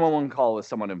 911 call was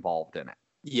someone involved in it.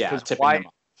 Yeah, 'Cause tipping why- them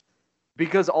off.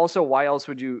 Because also, why else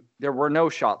would you? There were no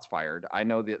shots fired. I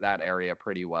know that area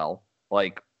pretty well.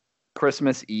 Like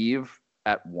Christmas Eve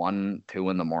at 1, 2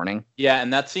 in the morning. Yeah,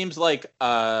 and that seems like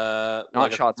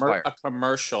like shots fired. a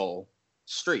commercial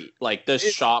street. Like there's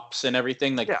shops and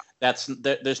everything. Like Yeah.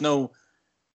 there's no.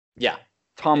 Yeah.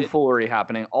 Tomfoolery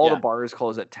happening. All Yeah. the bars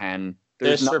close at 10.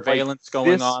 There's no, surveillance like,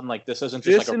 going this- on. Like this isn't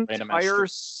just This like a random ass entire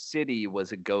street. city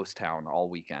was a ghost town all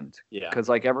weekend. Yeah. Because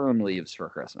like everyone leaves for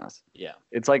Christmas. Yeah.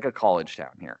 It's like a college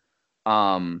town here.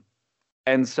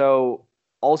 And so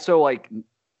also like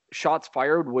shots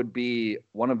fired would be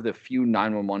one of the few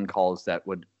 911 calls that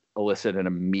would elicit an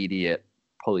immediate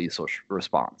police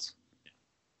response.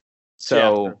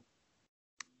 So Yeah.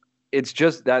 it's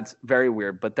just, that's very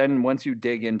weird. But then once you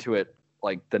dig into it,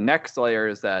 like the next layer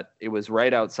is that it was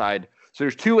right outside. So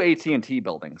there's 2 AT&T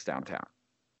buildings downtown.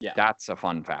 Yeah. That's a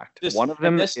fun fact. This, One of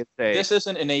them this, is this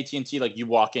isn't an AT&T like you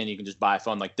walk in, you can just buy a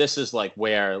phone. Like this is like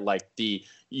where like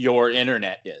your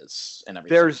internet is and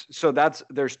everything.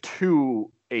 there's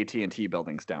two AT&T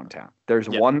buildings downtown. There's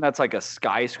Yeah. one that's like a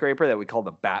skyscraper that we call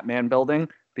the Batman building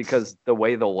because the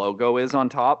way the logo is on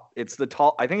top, I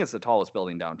think it's the tallest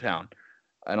building downtown.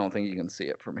 I don't think you can see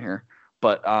it from here,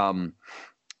 but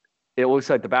it looks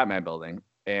like the Batman building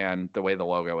and the way the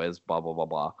logo is, blah blah blah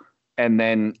blah. And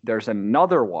then there's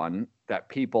another one that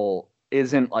people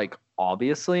isn't like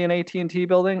obviously an AT&T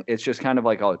building. It's just kind of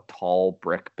like a tall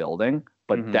brick building,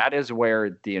 but that is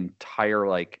where the entire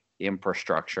like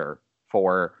infrastructure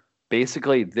for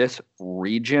basically this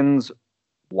region's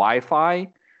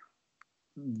Wi-Fi,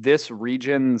 this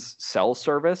region's cell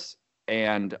service,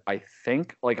 and I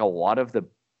think like a lot of the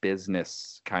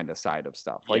business kind of side of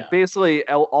stuff, like basically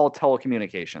all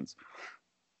telecommunications.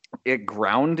 It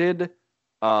grounded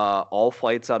all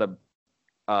flights out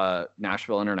of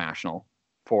Nashville International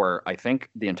for I think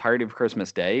the entirety of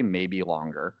Christmas Day, maybe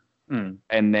longer.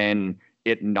 And then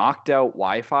it knocked out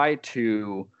Wi-Fi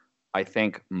to I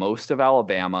think most of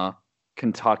Alabama,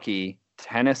 Kentucky,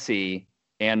 Tennessee,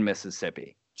 and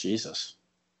Mississippi. Jesus.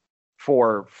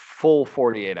 For full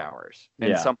 48 hours.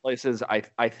 In some places,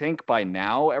 I think by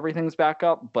now everything's back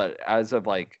up, but as of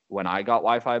like when I got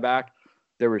Wi-Fi back,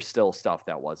 there was still stuff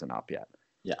that wasn't up yet.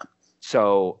 Yeah.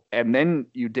 So, and then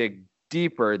you dig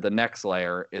deeper, the next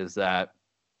layer is that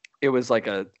it was like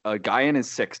a guy in his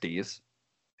 60s,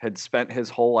 had spent his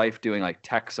whole life doing like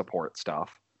tech support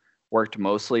stuff, worked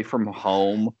mostly from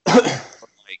home,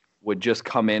 like would just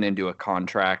come in and do a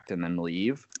contract and then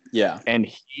leave. Yeah. And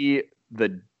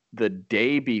the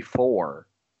day before,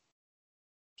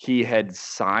 he had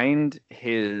signed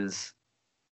his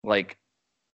like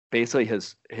basically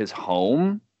his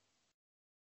home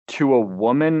to a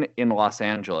woman in Los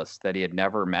Angeles that he had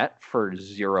never met for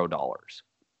 $0.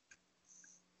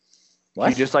 What?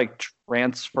 He just like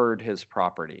transferred his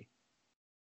property.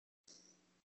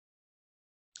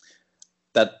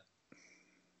 That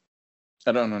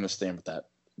I don't understand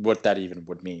what that even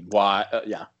would mean. Why?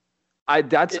 Yeah.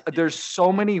 There's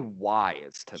so many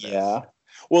whys to this. Yeah.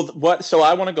 Well, so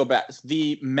I want to go back.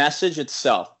 The message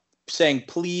itself saying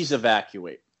please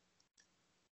evacuate.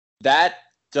 That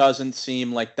doesn't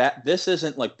seem like that. This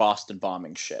isn't like Boston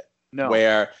bombing shit. No.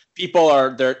 Where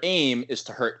their aim is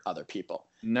to hurt other people.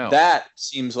 No. That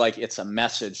seems like it's a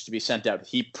message to be sent out.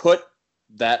 He put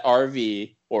that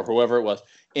RV or whoever it was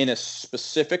in a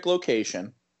specific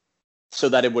location so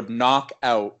that it would knock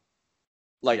out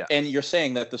and you're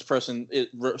saying that this person is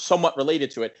somewhat related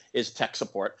to it is tech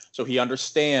support. So he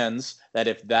understands that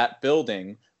if that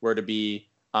building were to be,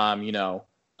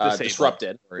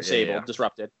 disrupted,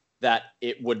 that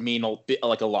it would mean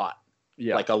like a lot.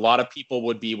 Yeah. Like a lot of people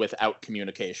would be without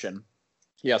communication.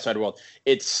 The outside world.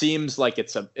 It seems like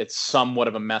it's somewhat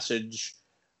of a message.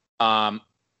 The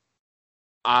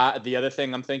other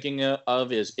thing I'm thinking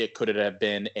of is could it have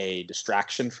been a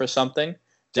distraction for something?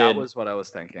 That was what I was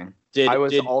thinking. I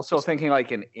was also thinking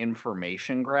like an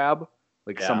information grab,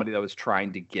 like somebody that was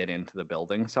trying to get into the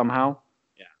building somehow.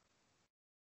 Yeah.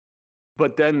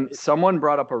 But then someone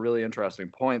brought up a really interesting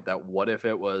point that what if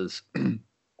it was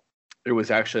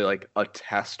actually like a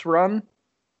test run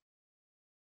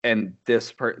and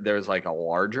there's like a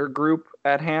larger group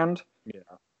at hand? Yeah.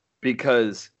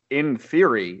 Because in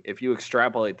theory, if you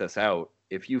extrapolate this out,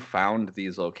 if you found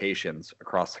these locations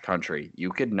across the country, you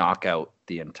could knock out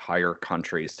the entire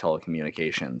country's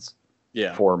telecommunications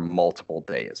for multiple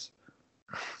days.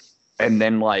 And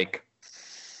then like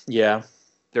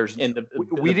there's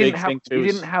we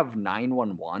didn't have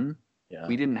 911. Yeah.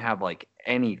 We didn't have like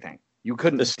anything. You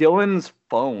couldn't Dylan's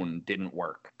phone didn't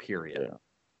work, period. Yeah.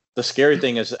 The scary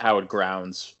thing is how it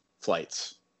grounds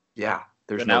flights. Yeah.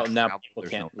 There's now travel, people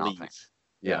can't leave.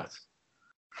 Yeah.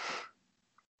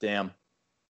 Damn.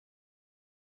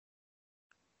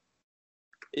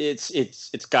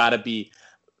 It's got to be.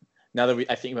 Now that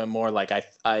I think about it more, like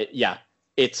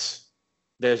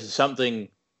there's something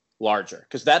larger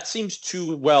because that seems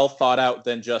too well thought out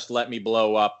than just let me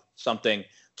blow up something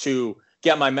to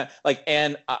get my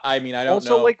and I mean I don't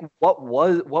also know. Like what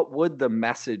would the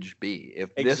message be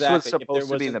if this was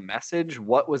supposed to be the message?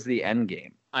 What was the end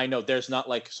game? I know there's not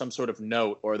like some sort of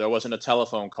note or there wasn't a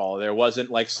telephone call. There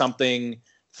wasn't like something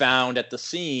found at the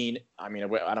scene. I mean,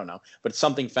 I don't know, but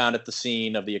something found at the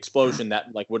scene of the explosion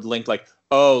that like would link like,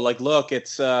 oh, like look,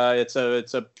 it's a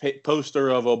poster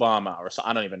of Obama or so.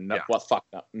 I don't even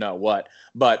know what,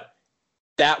 but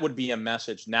that would be a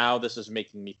message. Now this is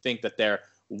making me think that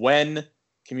when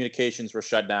communications were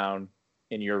shut down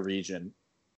in your region,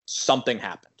 something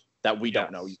happened that we don't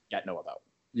know about.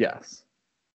 Yes.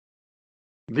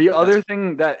 The other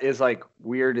thing that is like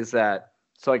weird is that,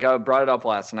 so like I brought it up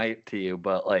last night to you,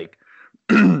 but like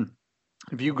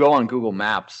if you go on Google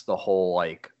Maps, the whole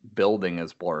like building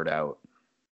is blurred out.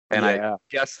 And I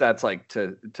guess that's like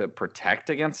to protect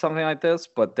against something like this,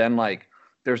 but then like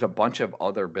there's a bunch of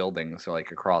other buildings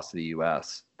like across the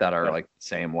US that are like the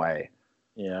same way.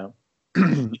 Yeah.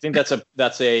 You think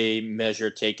that's a measure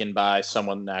taken by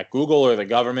someone at Google or the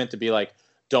government to be like,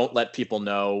 don't let people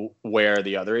know where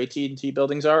the other AT&T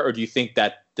buildings are? Or do you think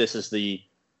that this is the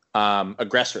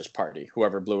aggressors party,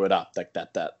 whoever blew it up, like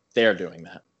that they're doing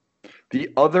that?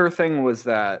 The other thing was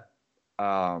that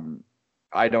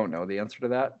I don't know the answer to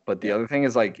that, but the other thing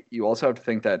is like you also have to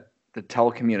think that the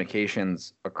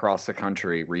telecommunications across the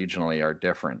country regionally are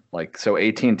different. Like so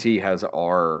AT&T has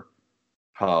our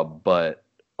hub, but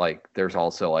like there's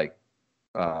also like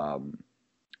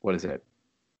what is it?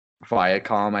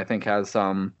 Viacom, I think, has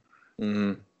some.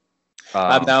 Now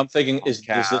I'm thinking, is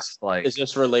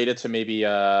this related to maybe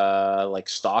like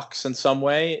stocks in some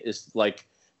way? Is like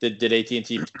did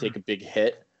AT&T take a big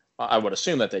hit? I would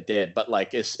assume that they did, but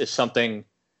like is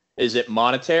it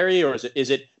monetary, or is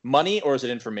it money, or is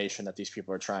it information that these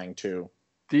people are trying to?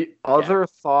 The other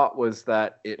thought was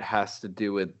that it has to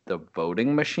do with the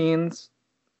voting machines,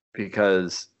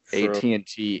 because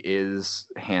AT&T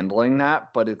is handling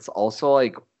that, but it's also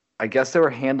like I guess they were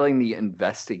handling the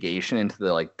investigation into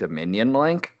the like Dominion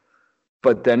link,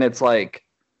 but then it's like,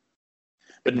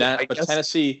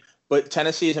 Tennessee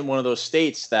isn't one of those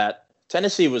states that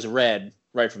Tennessee was red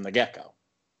right from the get go.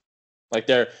 Like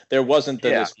there wasn't the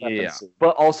discrepancy.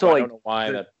 But also so like I don't know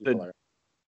why that people are.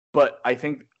 But I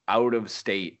think out of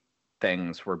state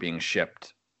things were being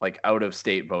shipped, like out of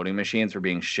state voting machines were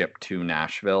being shipped to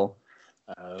Nashville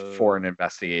for an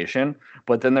investigation.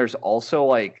 But then there's also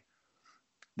like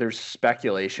there's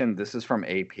speculation. This is from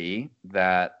AP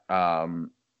that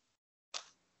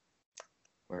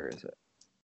where is it?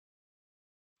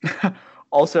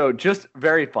 Also, just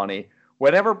very funny.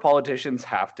 Whenever politicians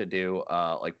have to do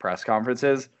like press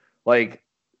conferences, like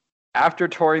after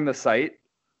touring the site,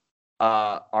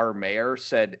 our mayor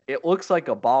said it looks like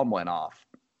a bomb went off.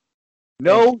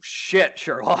 No shit,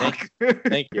 Sherlock.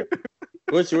 Thank you.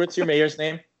 What's your mayor's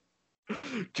name?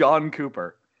 John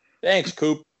Cooper. Thanks,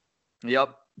 Coop.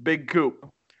 Yep, big Coop.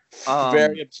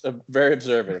 Very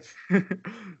observative.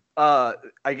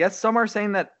 I guess some are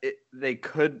saying that it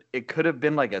could have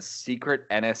been like a secret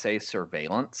NSA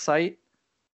surveillance site.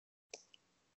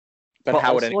 But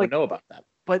how would anyone know about that?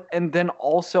 But and then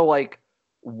also like,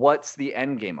 what's the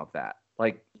end game of that?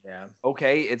 Like,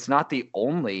 okay, it's not the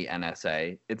only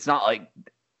NSA. It's not like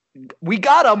we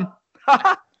got them.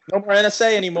 No more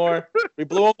NSA anymore. We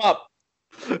blew them up.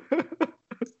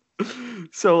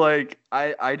 So like,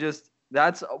 I just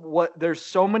that's what there's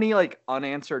so many like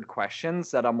unanswered questions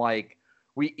that I'm like,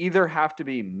 we either have to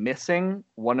be missing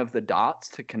one of the dots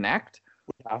to connect,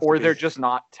 or they're just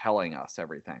not telling us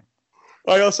everything.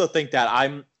 I also think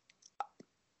that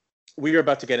we are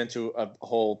about to get into a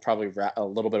whole, probably a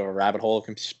little bit of a rabbit hole of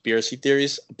conspiracy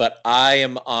theories, but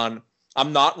I'm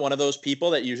not one of those people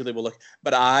that usually will look,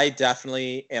 but I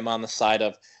definitely am on the side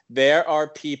of there are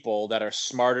people that are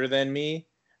smarter than me,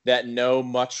 that know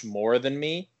much more than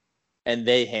me, and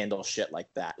they handle shit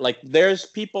like that. Like there's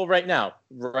people right now,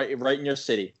 right in your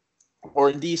city,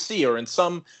 or in DC, or in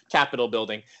some Capitol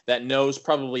building that knows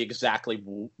probably exactly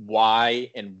why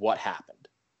and what happened.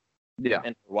 Yeah.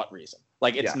 And for what reason.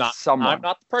 Like it's not someone. I'm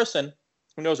not the person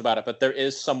who knows about it, but there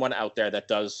is someone out there that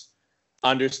does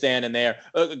understand, and they're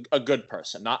a good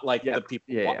person, not like the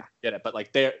people who get it, but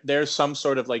like there's some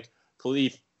sort of like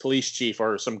police chief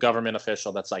or some government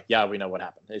official that's like, yeah, we know what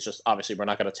happened. It's just obviously we're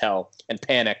not going to tell and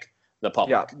panic the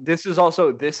public. Yeah, this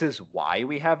is why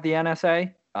we have the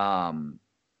NSA,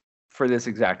 for this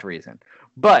exact reason.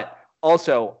 But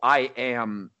also,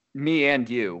 me and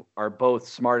you are both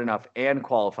smart enough and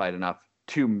qualified enough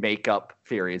to make up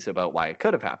theories about why it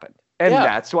could have happened. And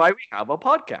that's why we have a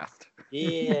podcast.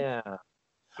 Yeah.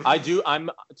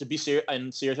 To be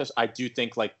serious, I do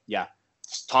think like,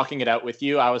 talking it out with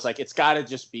you, I was like, it's got to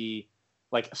just be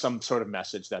like some sort of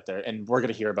message that and we're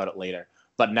going to hear about it later.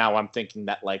 But now I'm thinking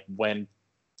that like when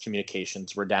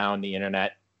communications were down, the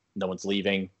internet, no one's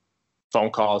leaving,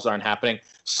 phone calls aren't happening,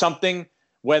 something,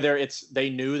 whether it's they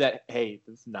knew that, hey,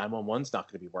 911's not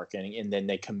going to be working, and then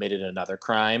they committed another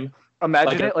crime.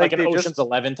 Imagine like an Ocean's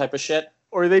 11 type of shit.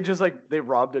 Or they just like, they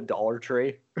robbed a Dollar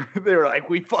Tree. They were like,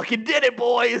 we fucking did it,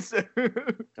 boys.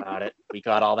 Got it. We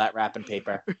got all that wrapping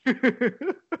paper.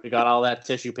 We got all that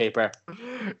tissue paper.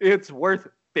 It's worth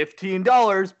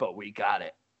 $15, but we got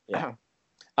it. Yeah.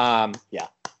 Yeah.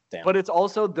 Damn. But it's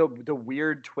also the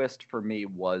weird twist for me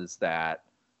was that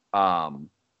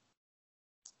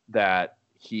that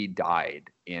he died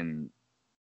in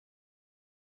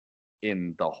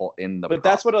the. But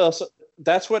that's what else.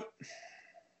 That's what.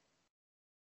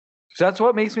 So that's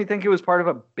what makes me think it was part of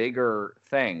a bigger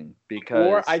thing because.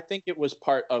 Or I think it was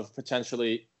part of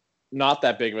potentially not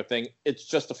that big of a thing. It's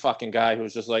just a fucking guy who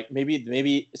was just like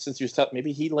maybe since he was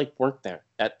maybe he like worked there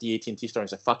at the AT&T store.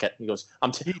 He's like fuck it. He goes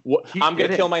I'm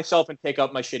gonna kill myself and take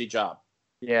up my shitty job.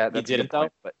 Yeah, he didn't though.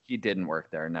 But he didn't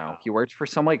work there. No, he worked for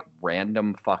some like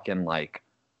random fucking like.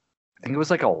 I think it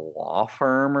was like a law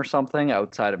firm or something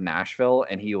outside of Nashville,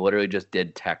 and he literally just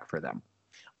did tech for them.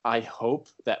 I hope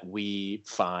that we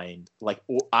find like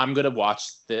I'm gonna watch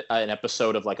an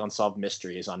episode of like Unsolved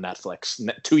Mysteries on Netflix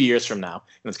 2 years from now,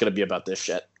 and it's gonna be about this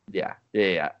shit. Yeah.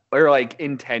 Or like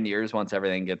in 10 years once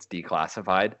everything gets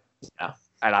declassified. Yeah.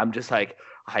 And I'm just like,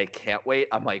 I can't wait.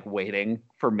 I'm like waiting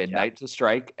for midnight to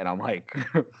strike, and I'm like,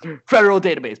 federal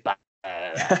database.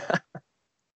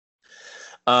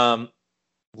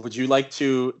 Would you like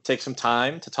to take some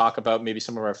time to talk about maybe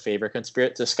some of our favorite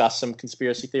discuss some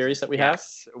conspiracy theories that we have?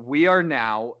 We are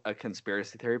now a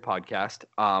conspiracy theory podcast.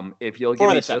 If you'll give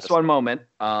me just one moment,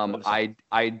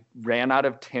 I ran out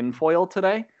of tinfoil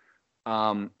today.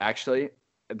 Actually,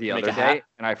 the other day,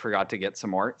 and I forgot to get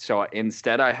some more. So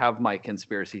instead, I have my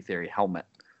conspiracy theory helmet.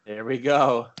 There we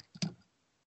go.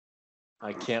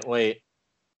 I can't wait.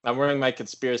 I'm wearing my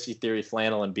conspiracy theory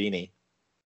flannel and beanie.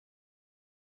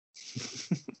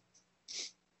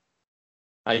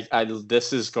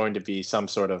 This is going to be some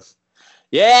sort of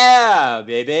yeah,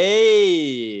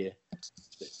 baby.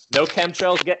 No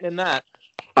chemtrails getting in that.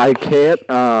 I can't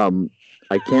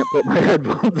put my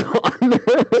headphones on.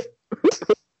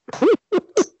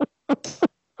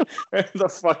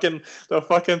 the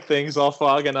fucking thing's all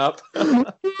fogging up.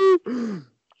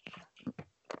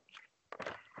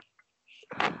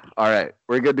 All right,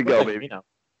 we're good to go, baby. Reno.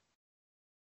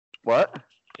 What?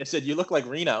 I said you look like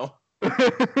Reno.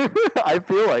 I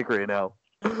feel like Reno.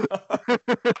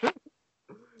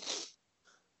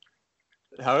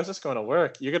 How is this going to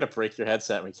work? You're going to break your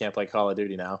headset and we can't play Call of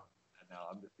Duty now. No,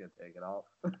 I'm just going to take it off.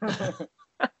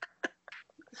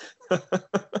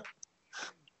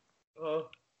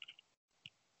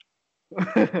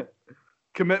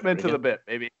 Commitment to the bit,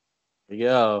 baby. There you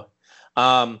go.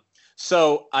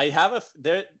 So I have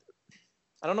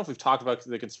I don't know if we've talked about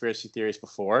the conspiracy theories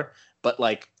before, but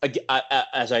like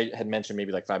as I had mentioned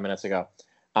maybe like 5 minutes ago,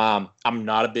 I'm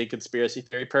not a big conspiracy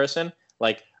theory person.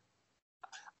 Like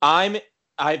I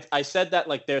said that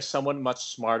like there's someone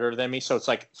much smarter than me, so it's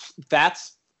like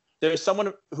there's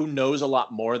someone who knows a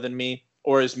lot more than me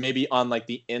or is maybe on like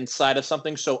the inside of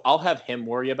something, so I'll have him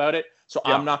worry about it. So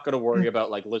yeah. I'm not going to worry about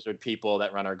like lizard people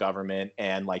that run our government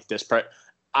and like this part.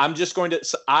 I'm just going to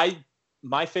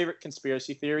my favorite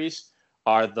conspiracy theories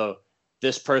are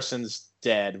this person's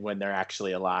dead when they're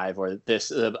actually alive, or this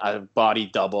a body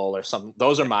double or something.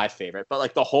 Those are my favorite. But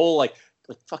like the whole like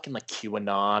fucking like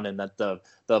QAnon and that the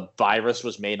virus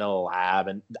was made in a lab,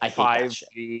 and I hate 5G that shit.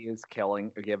 Is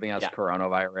giving us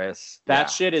coronavirus. That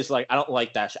shit is like I don't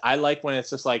like that shit. I like when it's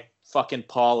just like fucking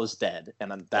Paul is dead, and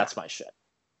then that's my shit.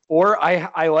 Or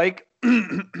I like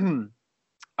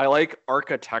I like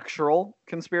architectural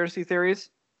conspiracy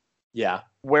theories. Yeah,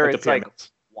 where it's like,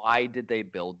 why did they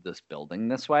build this building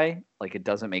this way? Like, it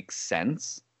doesn't make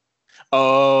sense.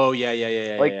 Oh,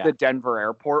 yeah. Like the Denver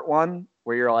airport one,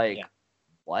 where you're like,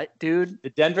 what, dude? The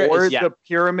Denver or the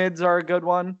pyramids are a good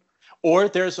one. Or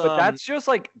there's but that's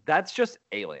just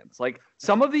aliens. Like,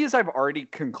 some of these I've already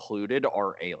concluded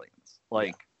are aliens.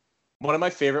 Like, one of my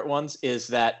favorite ones is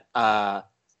that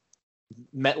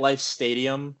MetLife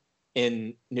Stadium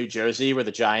in New Jersey, where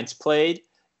the Giants played,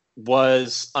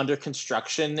 was under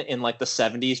construction in like the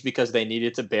 70s because they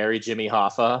needed to bury Jimmy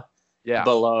Hoffa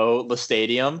below the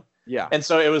stadium. Yeah. And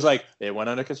so it was like they went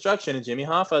under construction and Jimmy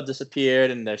Hoffa disappeared,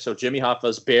 and so Jimmy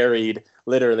Hoffa's buried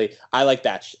literally. I like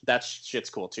that. That shit's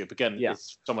cool too. But again,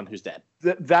 it's someone who's dead.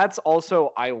 That's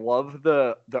also, I love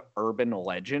the urban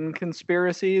legend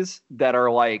conspiracies that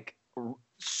are like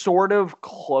sort of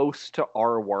close to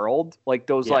our world, like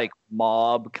those like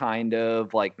mob kind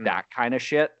of like that kind of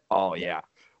shit. Oh yeah.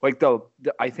 Like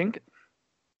I think,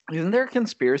 isn't there a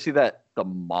conspiracy that the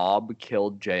mob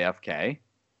killed JFK,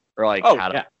 or like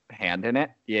had a hand in it?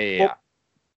 Yeah. Well,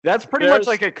 that's pretty much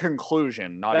like a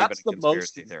conclusion, not even a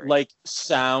conspiracy theory. Like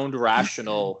sound,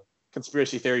 rational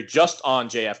conspiracy theory just on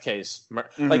JFK's.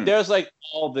 Like there's like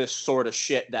all this sort of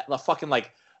shit that fucking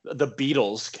like the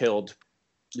Beatles killed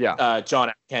John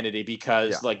F. Kennedy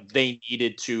because like they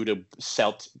needed to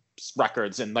sell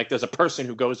records, and like there's a person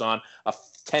who goes on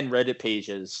 10 Reddit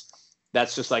pages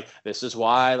that's just like, this is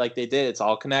why like they did, it's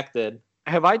all connected.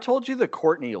 have I told you the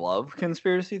Courtney Love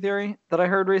conspiracy theory that I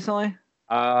heard recently?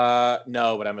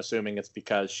 No, but I'm assuming it's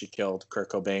because she killed Kurt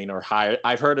Cobain or hired.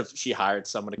 I've heard of she hired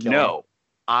someone to kill him. No.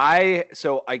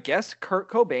 So I guess Kurt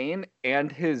Cobain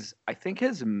and I think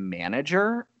his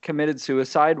manager committed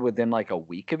suicide within like a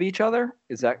week of each other.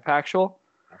 Is that factual?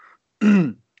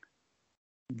 The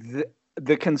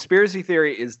conspiracy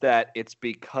theory is that it's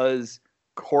because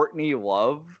Courtney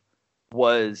Love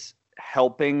was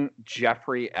helping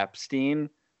Jeffrey Epstein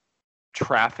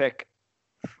traffic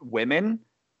women,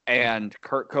 and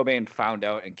Kurt Cobain found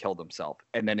out and killed himself.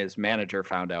 And then his manager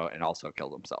found out and also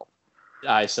killed himself.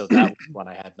 So that was one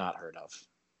I had not heard of.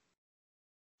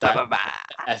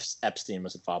 Epstein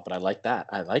was involved, but I like that.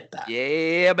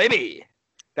 Yeah, baby.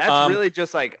 That's really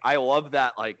just like, I love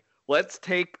that. Like, let's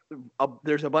take,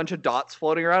 there's a bunch of dots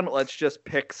floating around. Let's just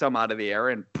pick some out of the air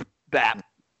and bam.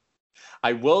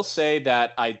 I will say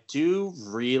that I do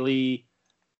really.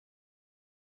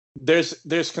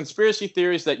 There's conspiracy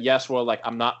theories that, yes, well, like,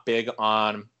 I'm not big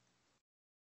on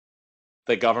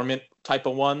the government type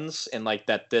of ones, and like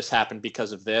that this happened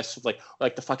because of this,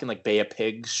 like the fucking like Bay of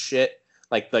Pigs shit,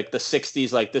 like the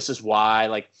 60s, like this is why,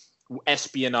 like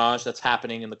espionage that's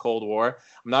happening in the Cold War.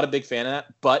 I'm not a big fan of that,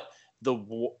 but the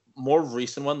more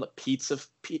recent one, the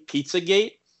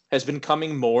Pizzagate, has been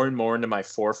coming more and more into my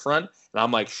forefront, and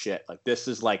I'm like, shit, like this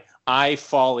is like, I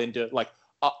fall into, like,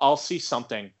 I'll see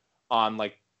something on,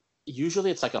 like,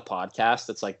 usually it's like a podcast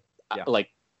that's like, like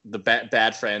the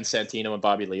Bad Friends, Santino and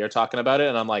Bobby Lee are talking about it,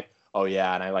 and I'm like, oh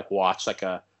yeah, and I like watch like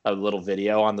a little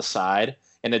video on the side,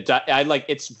 and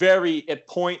it's very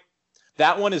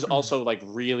that one is also like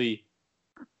really,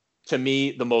 to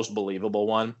me, the most believable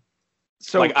one.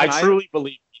 So like I truly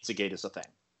believe Pizzagate is a thing.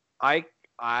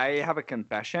 I have a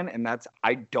confession, and that's,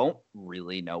 I don't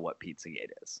really know what Pizzagate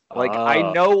is. Like,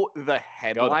 I know the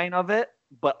headline of it,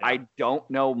 but I don't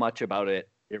know much about it.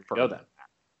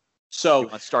 So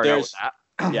let's start out with that.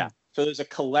 Yeah. So there's a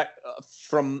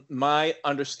from my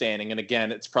understanding, and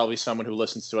again, it's probably someone who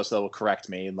listens to us that will correct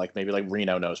me, and like maybe like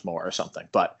Reno knows more or something,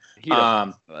 but he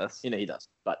does. He does.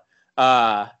 But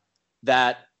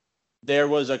that there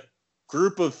was a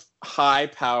group of high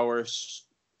powers,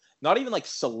 not even like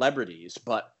celebrities,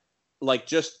 but like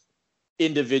just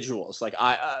individuals, like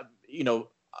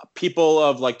people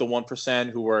of like the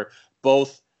 1% who were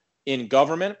both in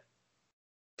government,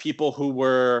 people who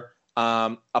were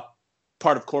a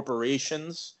part of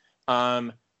corporations,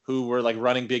 who were like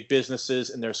running big businesses,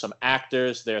 and there's some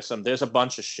actors, there's a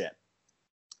bunch of shit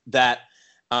that,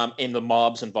 in the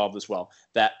mobs involved as well,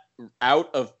 that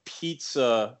out of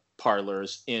pizza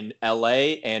parlors in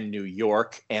LA and New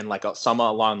York, and like some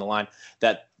along the line,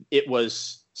 that it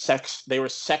was they were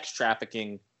sex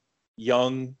trafficking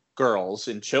young girls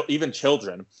and even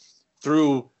children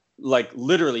through, like,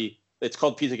 literally, it's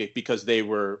called Pizzagate because they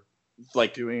were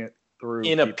like doing it through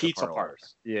in a pizza parlor.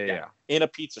 Yeah. In a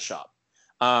pizza shop.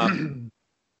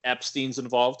 Epstein's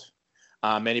involved.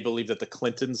 Many believe that the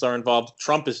Clintons are involved.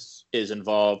 Trump is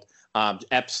involved.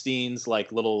 Epstein's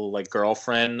like little like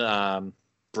girlfriend,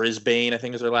 Brisbane, I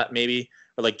think is her last, maybe,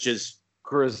 or like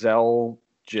Grizel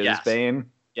Gisbane.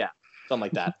 Yeah, something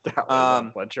like that. That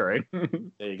was butchering.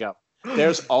 There you go.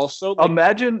 There's also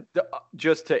imagine,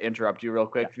 just to interrupt you real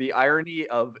quick, the irony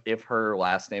of if her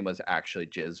last name was actually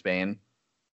Gisbane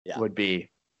would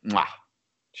be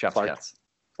chef's kiss.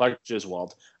 Clark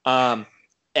Griswold.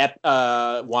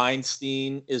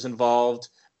 Weinstein is involved.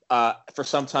 For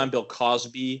some time, Bill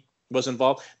Cosby was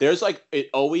involved. There's like, it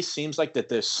always seems like that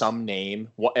there's some name,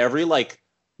 every like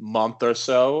month or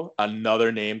so,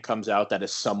 another name comes out that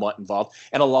is somewhat involved.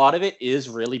 And a lot of it is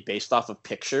really based off of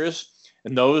pictures.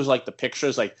 And those, like the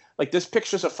pictures, like this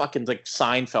picture's of fucking like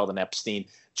Seinfeld and Epstein,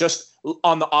 just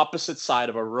on the opposite side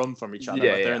of a room from each other.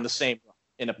 But they're in the same room,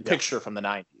 in a picture from the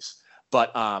 90s.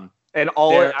 But and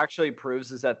all it actually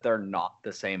proves is that they're not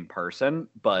the same person.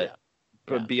 But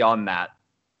beyond that,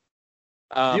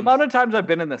 the amount of times I've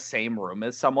been in the same room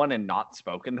as someone and not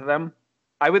spoken to them,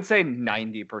 I would say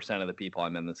 90% of the people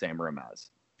I'm in the same room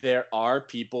as. There are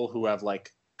people who have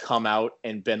like come out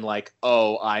and been like,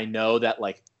 oh, I know that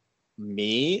like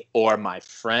me or my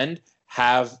friend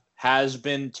has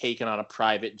been taken on a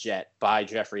private jet by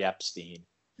Jeffrey Epstein.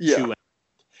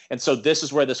 And so this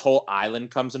is where this whole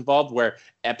island comes involved, where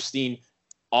Epstein,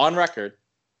 on record,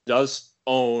 does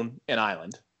own an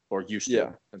island, or used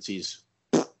to, since he's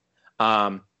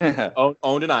owned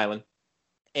an island.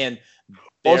 And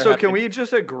also, can we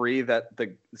just agree that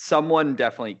someone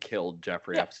definitely killed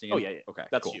Jeffrey Epstein? Oh yeah. Okay,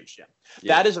 that's cool. Huge.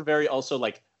 Yeah, that is a very also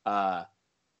like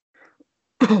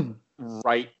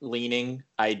right-leaning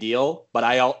ideal, but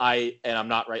I'm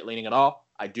not right-leaning at all.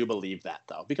 I do believe that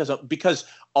though, because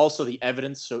also the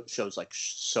evidence shows like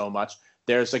so much.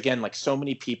 There's again like so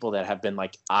many people that have been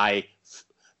like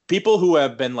people who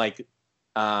have been like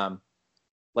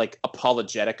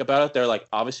apologetic about it. They're like,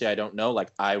 obviously I don't know.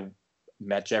 Like I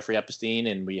met Jeffrey Epstein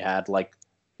and we had like,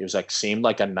 he was like, seemed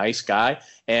like a nice guy.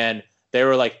 And they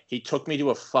were like, he took me to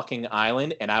a fucking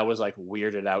island and I was like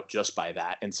weirded out just by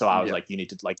that. And so I was like, you need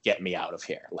to like get me out of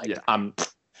here. Like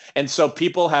and so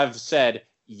people have said,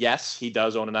 yes, he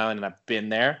does own an island and I've been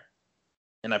there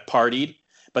and I've partied,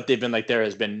 but they've been like, there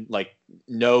has been like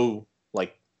no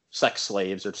like sex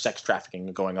slaves or sex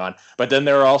trafficking going on. But then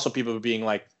there are also people being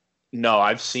like, no,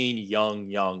 I've seen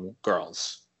young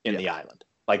girls in the island.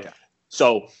 Like,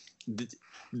 so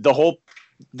the whole,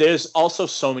 there's also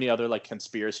so many other like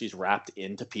conspiracies wrapped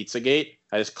into Pizzagate.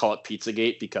 I just call it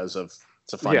Pizzagate because it's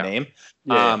a fun name.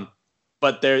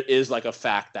 But there is like a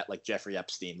fact that like Jeffrey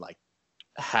Epstein like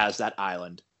has that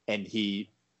island, and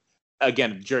he,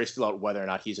 again, jury's still out whether or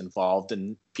not he's involved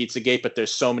in Pizzagate, but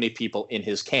there's so many people in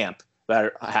his camp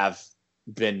that have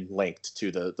been linked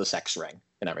to the sex ring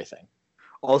and everything.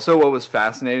 Also, what was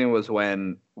fascinating was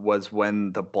when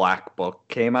the Black Book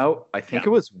came out. I think it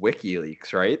was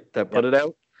WikiLeaks, right, that put it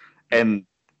out, and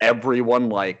everyone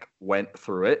like went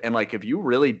through it. And like, if you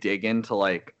really dig into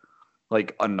like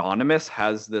Anonymous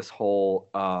has this whole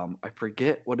I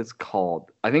forget what it's called.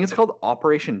 I think it's called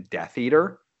Operation Death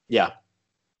Eater. Yeah,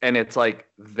 and it's like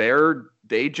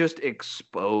they just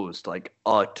exposed like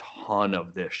a ton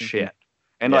of this shit,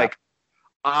 and like.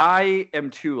 I am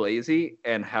too lazy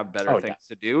and have better things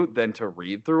to do than to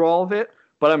read through all of it.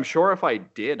 But I'm sure if I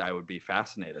did, I would be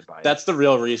fascinated by it. That's the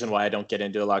real reason why I don't get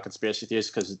into a lot of conspiracy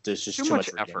theories, because there's just too much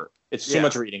effort. It's too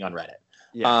much reading on Reddit.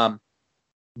 Yeah.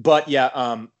 But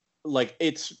yeah, like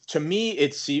it's, to me,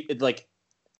 it's too.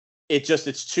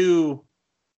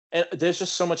 And there's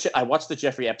just so much shit. I watched the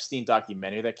Jeffrey Epstein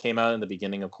documentary that came out in the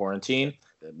beginning of quarantine.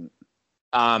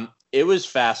 It was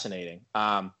fascinating.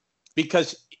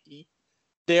 Because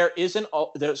there isn't a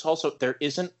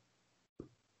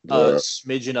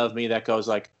smidgen of me that goes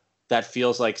like, that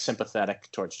feels like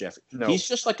sympathetic towards Jeffrey. No. He's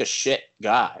just like a shit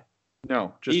guy.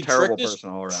 No, just terrible person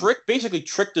all around. Basically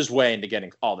tricked his way into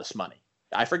getting all this money.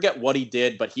 I forget what he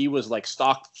did, but he was like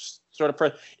stock sort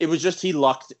of it was just, he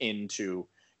lucked into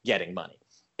getting money.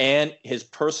 And his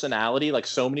personality, like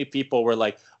so many people were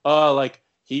like, oh, like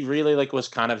he really like was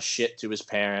kind of shit to his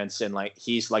parents, and like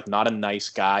he's like not a nice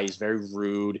guy. He's very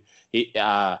rude.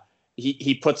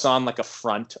 He puts on like a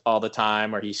front all the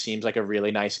time, or he seems like a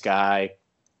really nice guy,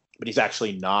 but he's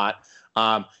actually not.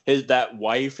 That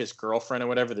wife, his girlfriend or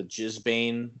whatever, the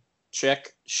Jizbane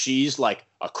chick, she's like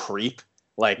a creep.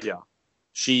 Like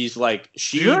she's like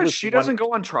she doesn't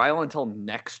go on trial until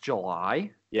next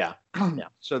July. Yeah.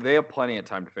 So they have plenty of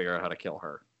time to figure out how to kill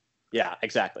her. Yeah,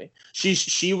 exactly.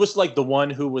 She was like the one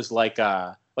who was like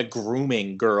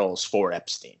grooming girls for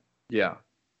Epstein. Yeah.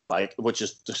 Like, which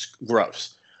is just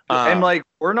gross. And like,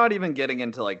 we're not even getting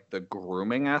into like the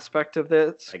grooming aspect of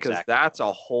this, because that's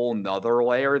a whole nother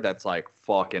layer that's like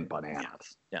fucking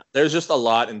bananas. Yeah. There's just a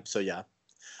lot. And so,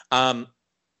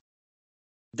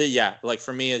 like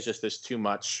for me, it's just, there's too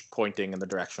much pointing in the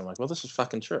direction. I'm like, well, this is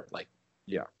fucking true. Like,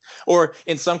 yeah. Or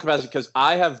in some capacity, because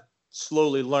I have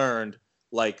slowly learned,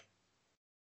 like,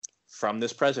 from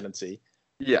this presidency,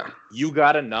 you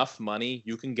got enough money,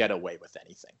 you can get away with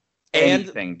anything.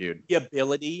 Anything, dude. The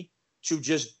ability to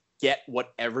just get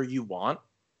whatever you want.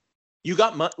 You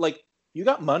got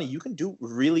money, you can do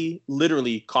really,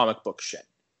 literally comic book shit.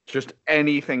 Just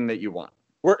anything that you want.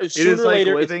 It is like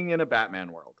living in a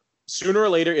Batman world. Sooner or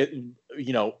later,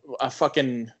 a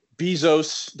fucking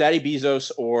Daddy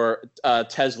Bezos or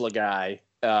Tesla guy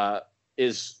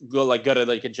is gonna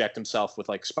like inject himself with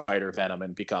like spider venom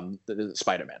and become the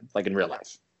Spider-Man, like in real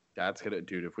life. That's gonna,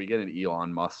 dude. If we get an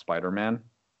Elon Musk Spider-Man,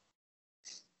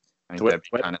 I think that'd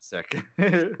be kind of sick.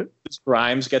 Does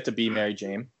Grimes get to be Mary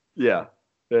Jane? Yeah.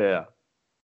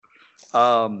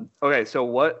 Okay,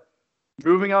 so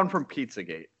moving on from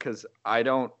Pizzagate, because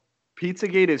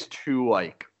Pizzagate is too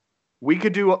like, we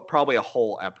could do probably a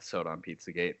whole episode on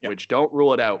Pizzagate, which don't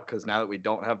rule it out, because now that we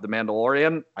don't have The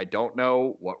Mandalorian, I don't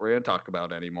know what we're going to talk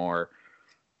about anymore.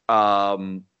 What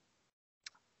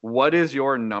is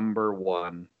your number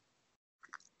one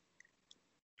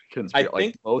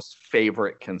most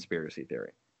favorite conspiracy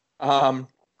theory? I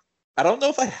don't know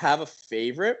if I have a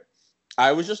favorite.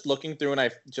 I was just looking through and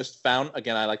I just found,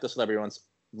 again, I like the celebrity ones,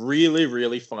 really,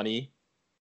 really funny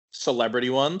celebrity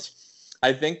ones.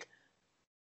 I think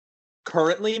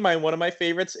currently one of my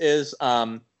favorites is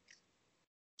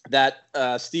that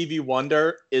Stevie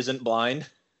Wonder isn't blind.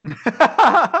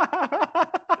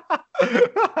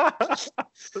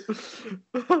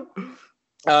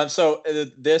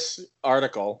 This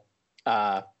article,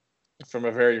 from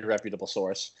a very reputable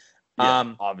source,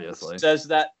 obviously says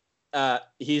that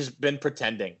he's been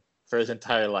pretending for his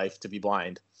entire life to be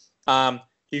blind.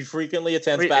 He frequently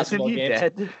attends basketball isn't he games.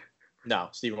 Dead? No,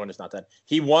 Stevie Wonder's not dead.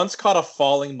 He once caught a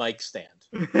falling mic stand.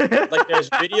 Like there's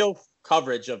video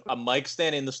coverage of a mic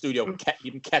stand in the studio,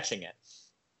 even catching it.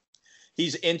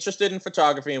 He's interested in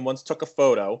photography and once took a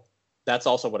photo. That's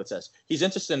also what it says. He's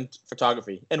interested in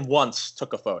photography and once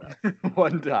took a photo.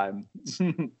 One time.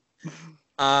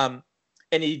 And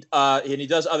he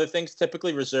does other things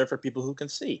typically reserved for people who can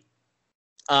see.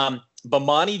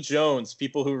 Bomani Jones,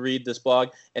 people who read this blog,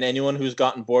 and anyone who's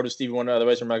gotten bored with Stevie Wonder,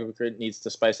 otherwise remarkable career, needs to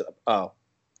spice it up. Oh,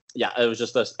 yeah, it was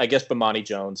just this. I guess Bomani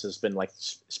Jones has been like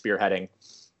spearheading.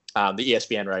 The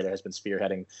ESPN writer has been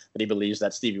spearheading that he believes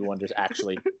that Stevie Wonder's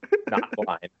actually not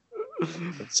blind.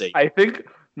 Let's see. I think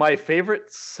my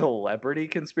favorite celebrity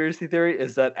conspiracy theory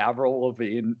is that Avril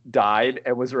Lavigne died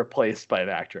and was replaced by an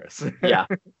actress. Yeah.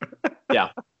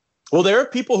 Well, there are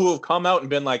people who have come out and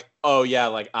been like, "Oh yeah,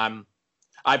 like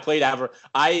I played Avril.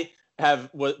 I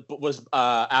was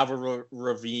Avril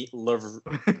Lavigne."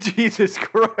 Jesus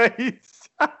Christ!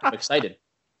 I'm excited.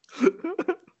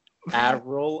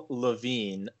 Avril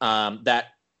Lavigne. That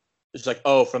is like,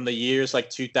 oh, from the years like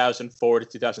 2004 to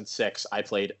 2006, I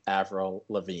played Avril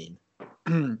Lavigne.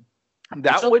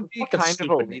 That would be kind of a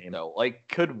stupid leap, name. though. Like,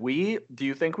 do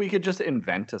you think we could just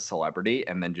invent a celebrity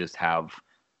and then just have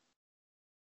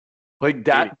like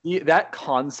that? That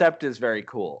concept is very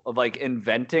cool, of like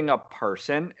inventing a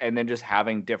person and then just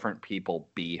having different people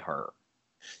be her.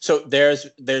 So there's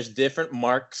different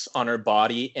marks on her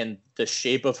body, and the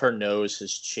shape of her nose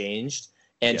has changed.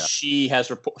 And she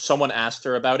has someone asked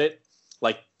her about it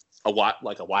like a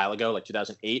while ago, like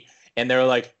 2008, and they're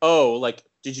like, "Oh, like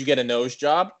did you get a nose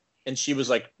job?" And she was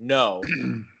like, "No."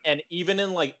 And even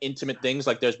in like intimate things,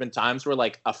 like there's been times where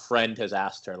like a friend has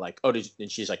asked her like, "Oh,"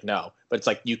 and she's like, "No." But it's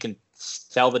like you can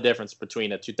tell the difference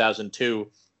between a 2002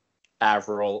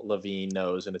 Avril Lavigne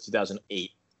nose and a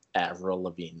 2008 Avril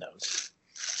Lavigne nose.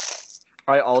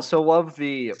 I also love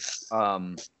the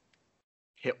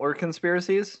Hitler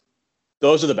conspiracies.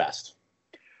 Those are the best.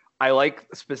 I like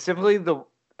specifically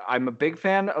I'm a big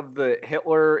fan of the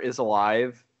Hitler is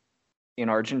alive in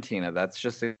Argentina. That's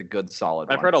just a good solid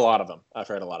one. I've heard a lot of them.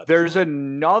 There's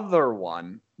another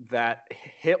one that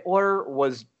Hitler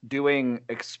was doing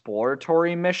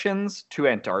exploratory missions to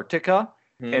Antarctica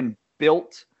and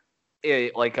built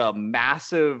a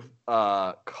massive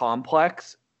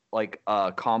complex, like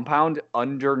a compound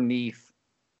underneath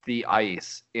the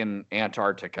ice in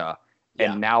Antarctica.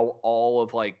 And now all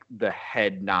of like the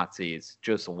head Nazis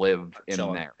just live in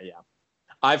there. Yeah.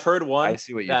 I've heard one. I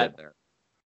see what you did there.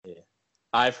 Yeah.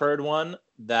 I've heard one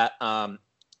that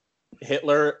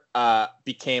Hitler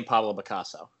became Pablo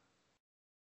Picasso.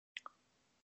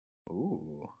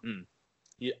 Ooh.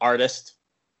 Artist.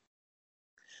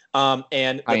 And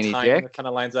the time kind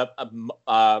of lines up.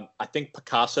 I think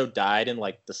Picasso died in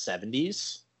like the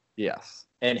 70s. Yes.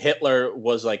 And Hitler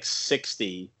was like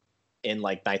 60 in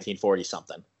like 1940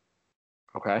 something.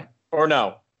 Okay. Or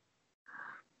no.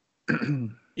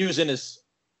 He was in his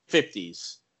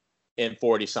 50s in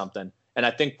 40 something. And I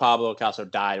think Pablo Picasso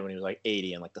died when he was like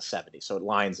 80 in like the 70s. So it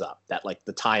lines up that like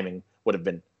the timing would have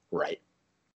been right.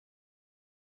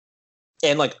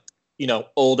 And like,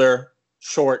 older,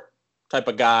 short type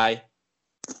of guy.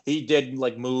 He did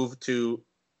like move to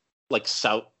like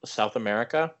South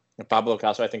America. And Pablo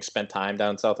Picasso, I think, spent time down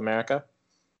in South America.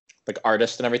 Like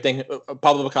artist and everything.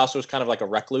 Pablo Picasso was kind of like a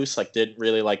recluse, like didn't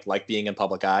really like being in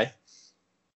public eye.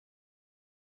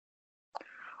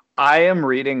 I am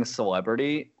reading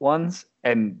celebrity ones,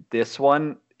 and this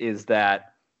one is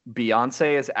that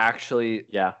Beyonce is actually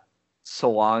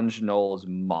Solange Knowles'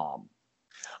 mom.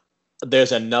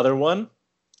 There's another one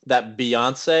that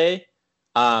Beyonce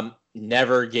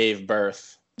never gave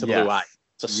birth to Blue Ivy.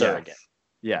 It's a surrogate.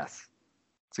 Yes.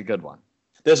 It's a good one.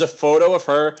 There's a photo of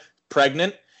her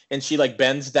pregnant, and she like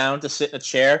bends down to sit in a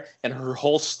chair, and her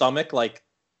whole stomach like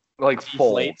folds,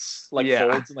 folds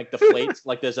and like deflates,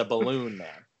 like there's a balloon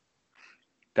there.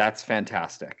 That's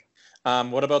fantastic.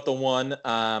 What about the one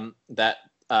that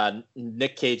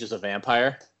Nick Cage is a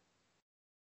vampire?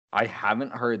 I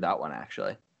haven't heard that one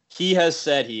actually. He has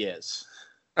said he is.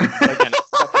 Again,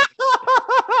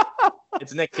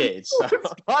 it's Nick Cage. So.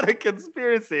 It's not a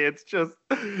conspiracy. It's just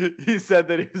he said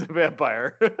that he was a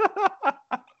vampire.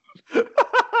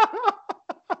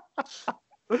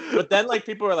 But then, like,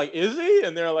 people are like, "Is he?"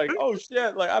 And they're like, "Oh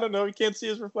shit!" Like, I don't know. You can't see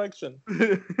his reflection.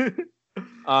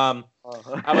 How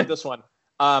about this one?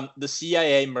 The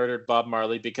CIA murdered Bob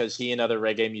Marley because he and other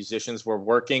reggae musicians were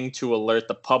working to alert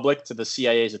the public to the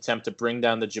CIA's attempt to bring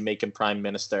down the Jamaican Prime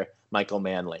Minister, Michael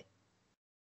Manley.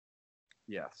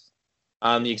 Yes.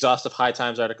 The Exhaustive High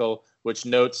Times article, which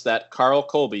notes that Carl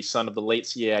Colby, son of the late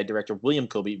CIA director William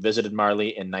Colby, visited Marley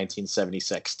in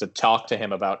 1976 to talk to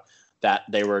him about that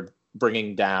they were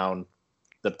bringing down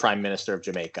the Prime Minister of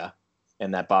Jamaica,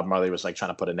 and that Bob Marley was like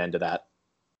trying to put an end to that.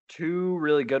 Two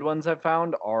really good ones I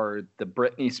found are the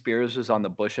Britney Spears was on the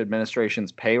Bush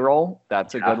administration's payroll.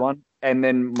 That's a good one. And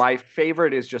then my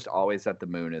favorite is just always that the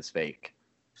moon is fake.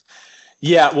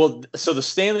 Yeah, well, so the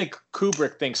Stanley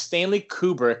Kubrick thing, Stanley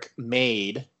Kubrick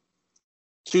made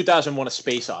 2001: A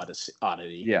Space Odyssey.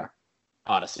 Yeah.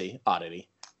 Odyssey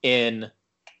in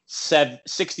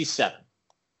 67.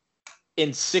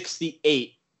 In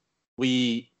 68,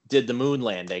 we did the moon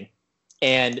landing,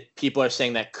 and people are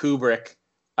saying that Kubrick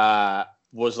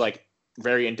was like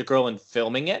very integral in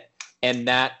filming it, and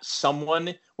that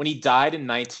someone, when he died in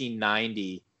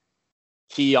 1990,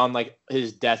 he on like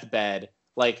his deathbed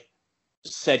like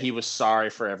said he was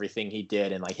sorry for everything he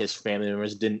did, and like his family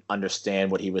members didn't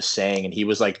understand what he was saying, and he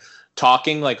was like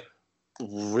talking like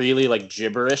really like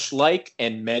gibberish like,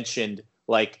 and mentioned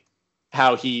like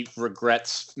how he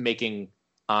regrets making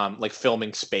like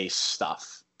filming space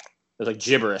stuff. It was like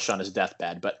gibberish on his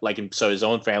deathbed, but like, so his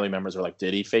own family members were like,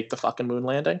 "Did he fake the fucking moon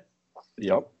landing?"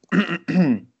 Yep.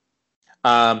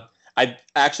 I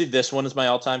actually, this one is my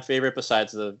all-time favorite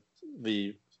besides the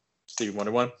Stevie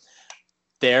Wonder one.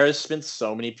 There's been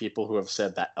so many people who have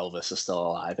said that Elvis is still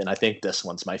alive, and I think this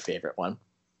one's my favorite one.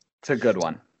 It's a good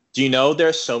one. Do you know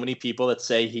there's so many people that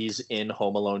say he's in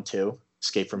Home Alone 2,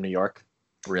 Escape from New York?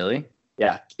 Really?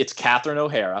 Yeah, it's Catherine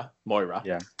O'Hara, Moira.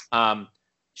 Yeah.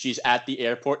 She's at the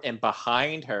airport, and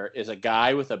behind her is a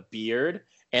guy with a beard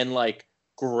and like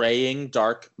graying,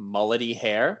 dark, mullety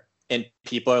hair. And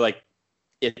people are like,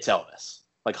 "It's Elvis."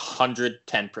 Like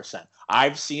 110%.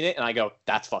 I've seen it, and I go,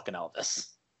 "That's fucking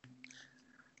Elvis."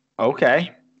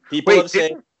 Okay. People Wait, have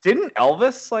said, didn't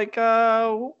Elvis like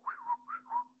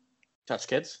touch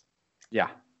kids? Yeah.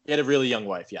 He had a really young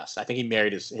wife, yes. I think he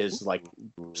married his like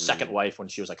second wife when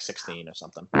she was like 16 or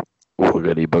something.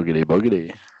 Boogity, boogity,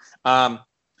 boogity.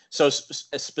 So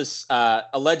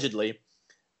allegedly,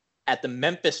 at the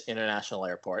Memphis International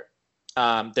Airport,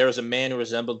 there was a man who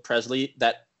resembled Presley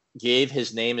that gave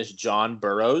his name as John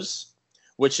Burroughs,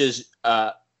 which is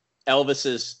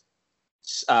Elvis's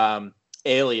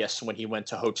alias when he went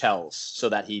to hotels, so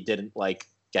that he didn't like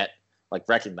get like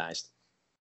recognized.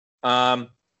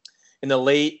 In the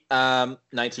late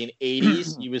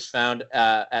 1980s, he was found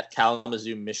at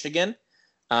Kalamazoo, Michigan.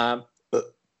 In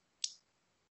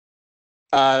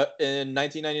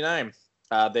 1999,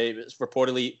 they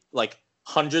reportedly, like,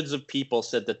 hundreds of people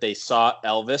said that they saw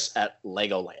Elvis at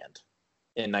Legoland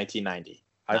in 1990.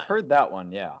 I've heard that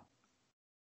one, yeah.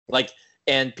 Like,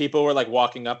 and people were like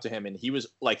walking up to him, and he was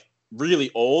like really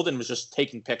old and was just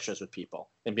taking pictures with people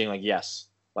and being like, "Yes,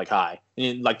 like hi,"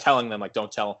 and like telling them like,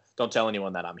 "Don't tell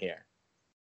anyone that I'm here."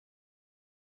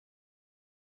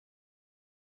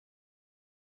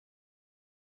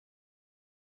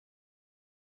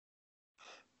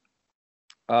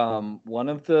 One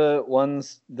of the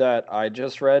ones that I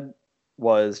just read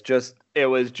was just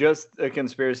a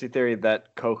conspiracy theory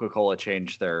that Coca-Cola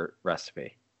changed their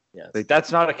recipe. Yes. Like, that's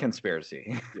not a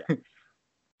conspiracy. Yeah.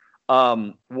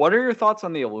 What are your thoughts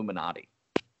on the Illuminati?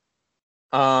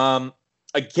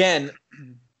 Again,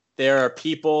 there are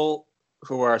people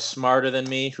who are smarter than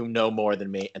me, who know more than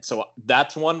me. And so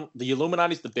that's one, the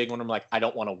Illuminati's the big one. I'm like, I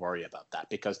don't want to worry about that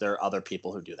because there are other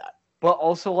people who do that. But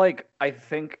also, like, I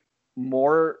think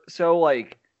more so,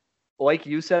 like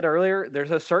you said earlier,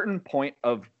 there's a certain point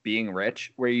of being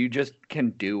rich where you just can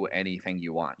do anything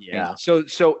you want. Yeah.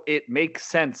 So it makes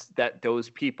sense that those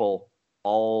people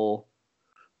all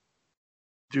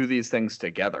do these things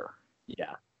together.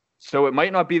 Yeah. So it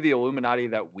might not be the Illuminati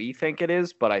that we think it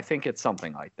is, but I think it's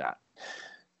something like that.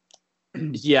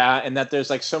 Yeah, and that there's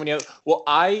like so many other. Well,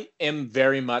 I am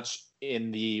very much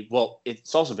in the. Well,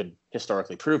 it's also been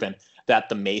historically proven that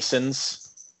the Masons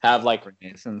have like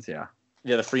Freemasons, yeah.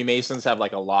 Yeah, the Freemasons have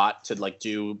like a lot to like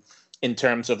do in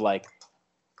terms of like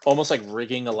almost like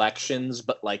rigging elections,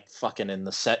 but like fucking in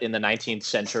the 19th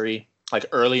century, like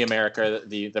early America,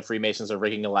 the Freemasons are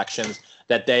rigging elections.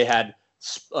 That they had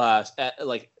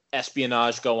like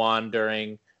espionage go on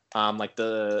during like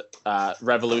the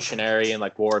Revolutionary and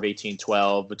like War of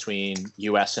 1812 between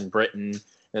U.S. and Britain.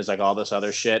 There's like all this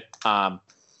other shit. I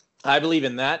believe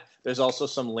in that. There's also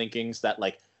some linkings that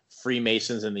like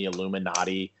Freemasons and the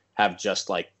Illuminati have just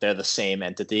like they're the same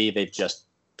entity. They've just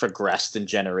progressed in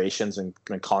generations and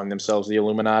been calling themselves the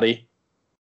Illuminati.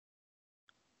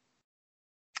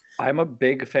 I'm a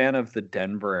big fan of the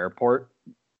Denver airport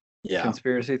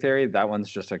conspiracy theory. That one's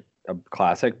just a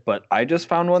classic. But I just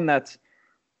found one that's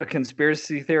a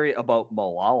conspiracy theory about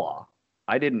Malala.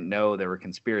 I didn't know there were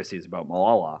conspiracies about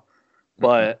Malala,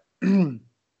 but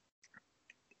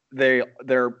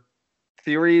they're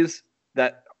theories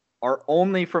that are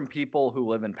only from people who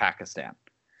live in Pakistan.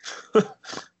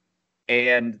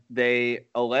 And they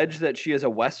allege that she is a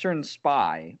Western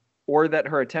spy, or that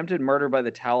her attempted murder by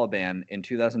the Taliban in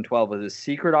 2012 was a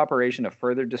secret operation to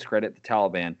further discredit the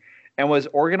Taliban, and was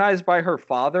organized by her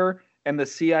father and the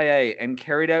CIA and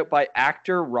carried out by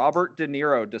actor Robert De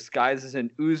Niro disguised as an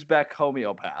Uzbek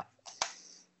homeopath.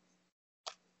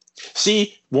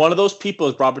 See, one of those people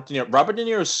is Robert De Niro. Robert De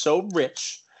Niro is so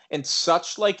rich and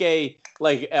such like a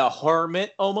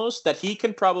hermit almost that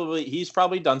he's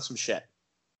probably done some shit.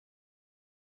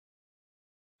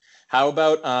 How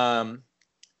about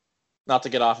not to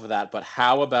get off of that, but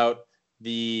how about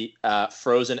the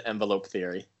frozen envelope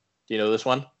theory? Do you know this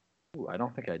one? Ooh, I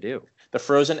don't think I do. The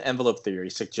frozen envelope theory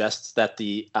suggests that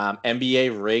the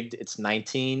NBA rigged its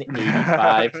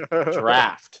 1985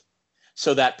 draft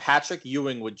so that Patrick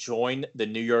Ewing would join the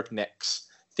New York Knicks.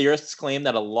 Theorists claim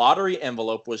that a lottery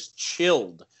envelope was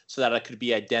chilled so that it could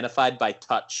be identified by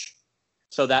touch.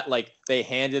 So that like they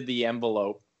handed the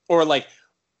envelope, or like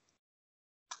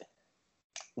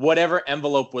whatever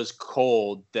envelope was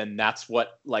cold, then that's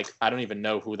what, like, I don't even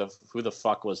know who the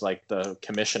fuck was like the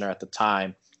commissioner at the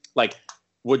time, like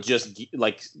would just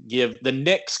give the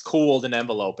Knicks cooled an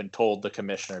envelope and told the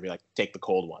commissioner to be like, take the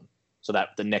cold one, so that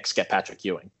the Knicks get Patrick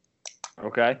Ewing.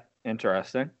 Okay,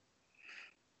 interesting.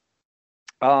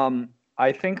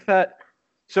 I think that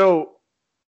so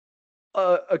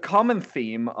a common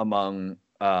theme among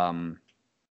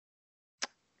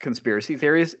conspiracy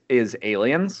theories is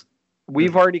aliens.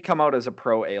 We've already come out as a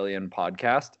pro-alien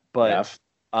podcast, but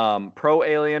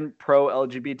pro-alien,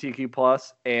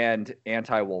 pro-LGBTQ+, and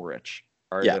anti-Woolrich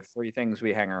are the three things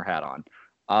we hang our hat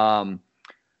on.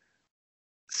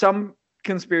 Some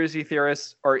conspiracy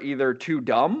theorists are either too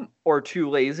dumb or too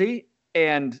lazy,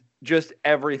 and just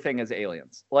everything is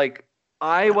aliens. Like,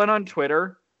 I went on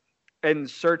Twitter and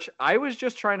searched. I was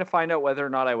just trying to find out whether or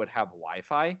not I would have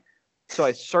Wi-Fi. So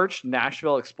I searched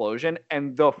Nashville explosion,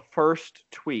 and the first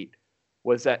tweet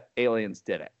was that aliens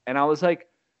did it. And I was like,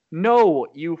 no,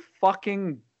 you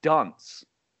fucking dunce.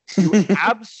 You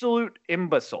absolute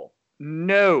imbecile.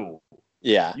 No.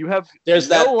 Yeah. You have There's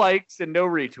no likes and no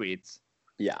retweets.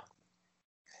 Yeah.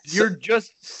 You're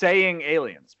just saying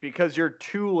aliens because you're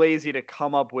too lazy to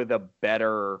come up with a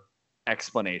better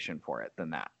explanation for it than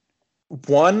that.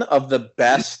 One of the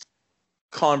best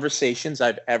conversations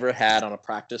I've ever had on a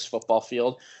practice football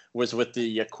field was with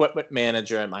the equipment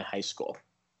manager at my high school.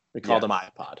 We called him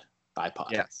iPod.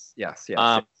 Yes.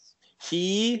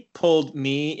 He pulled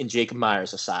me and Jacob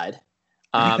Myers aside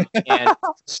and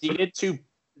proceeded to,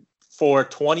 for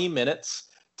 20 minutes,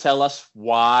 tell us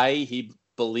why he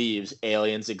believes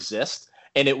aliens exist.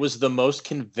 And it was the most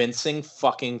convincing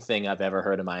fucking thing I've ever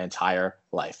heard in my entire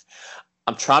life.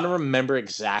 I'm trying to remember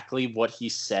exactly what he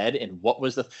said and what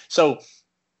was so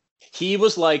he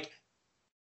was like,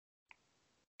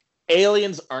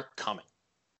 aliens aren't coming.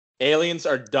 Aliens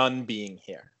are done being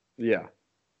here. Yeah.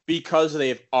 Because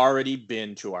they've already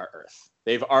been to our Earth.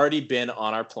 They've already been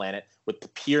on our planet with the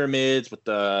pyramids, with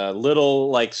the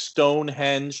little like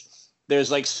Stonehenge.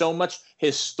 There's like so much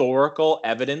historical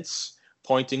evidence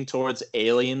pointing towards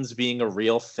aliens being a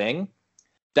real thing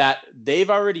that they've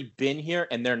already been here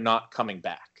and they're not coming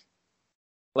back.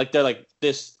 Like they're like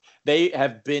this. They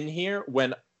have been here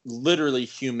when literally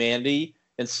humanity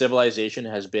and civilization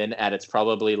has been at its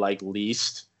probably like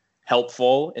least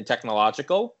helpful and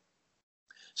technological.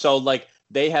 So like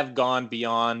they have gone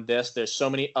beyond this. There's so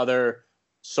many other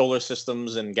solar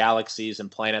systems and galaxies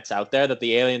and planets out there that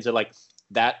the aliens are like,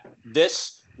 that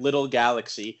this little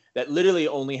galaxy that literally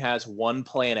only has one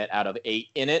planet out of 8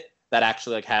 in it that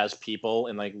actually like has people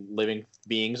and like living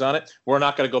beings on it. We're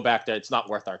not going to go back there. It's not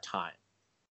worth our time.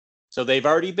 So they've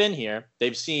already been here.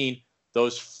 They've seen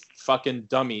those fucking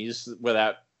dummies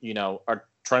without, are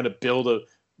trying to build a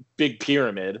big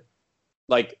pyramid.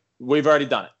 Like, we've already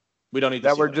done it. We don't need to.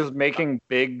 That we're just making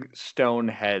big stone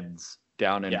heads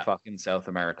down in fucking South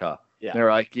America. Yeah. They're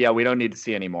like, yeah, we don't need to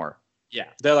see anymore. Yeah.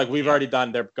 They're like, we've already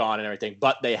done, they're gone and everything,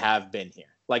 but they have been here.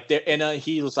 Like,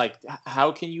 he was like,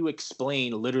 how can you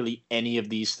explain literally any of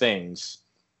these things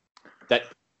that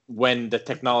when the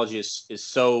technology is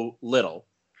so little?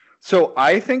 So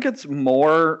I think it's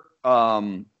more,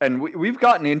 and we've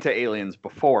gotten into aliens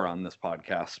before on this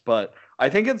podcast, but I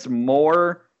think it's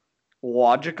more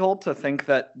logical to think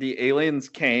that the aliens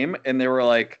came and they were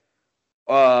like,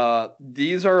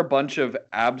 These are a bunch of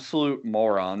absolute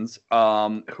morons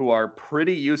who are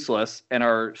pretty useless and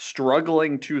are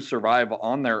struggling to survive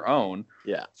on their own.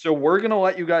 Yeah. So we're gonna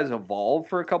let you guys evolve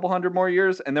for a couple hundred more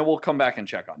years, and then we'll come back and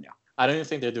check on you. I don't even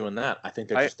think they're doing that. I think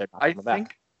they're not I coming think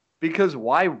back. because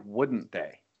why wouldn't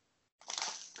they?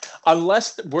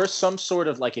 Unless we're some sort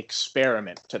of like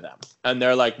experiment to them, and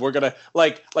they're like, we're gonna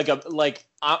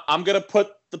I'm gonna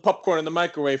put the popcorn in the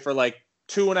microwave for like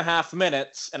 2.5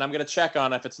 minutes, and I'm gonna check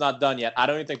on if it's not done yet. I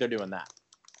don't even think they're doing that.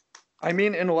 I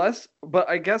mean, but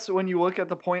I guess when you look at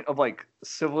the point of like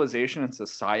civilization and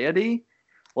society,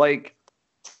 like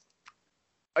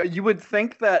you would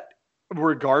think that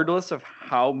regardless of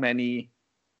how many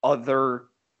other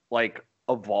like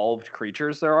evolved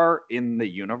creatures there are in the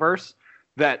universe,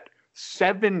 that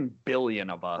 7 billion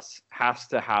of us has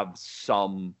to have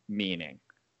some meaning.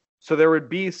 So there would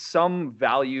be some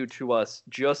value to us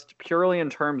just purely in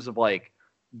terms of like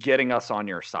getting us on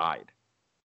your side.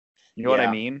 You know what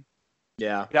I mean?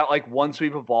 Yeah. That like once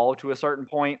we've evolved to a certain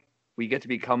point, we get to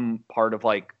become part of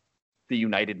like the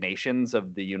United Nations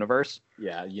of the universe.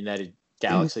 Yeah, United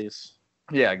Galaxies.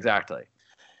 Yeah, exactly.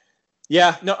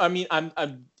 Yeah, no, I mean,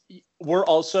 I've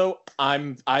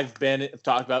been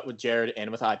talked about with Jared and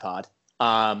with iPod,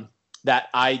 that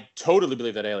I totally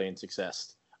believe that aliens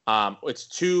exist. It's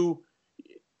too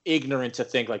ignorant to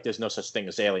think like there's no such thing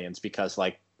as aliens, because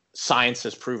like science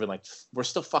has proven like we're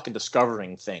still fucking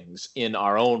discovering things in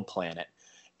our own planet,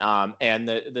 and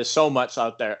there's so much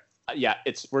out there. Yeah,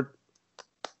 it's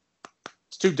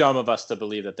too dumb of us to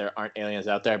believe that there aren't aliens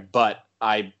out there, but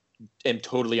I am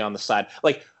totally on the side.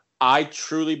 Like, I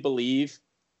truly believe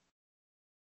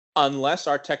unless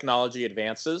our technology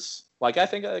advances, like I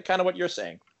think kind of what you're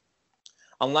saying,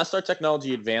 unless our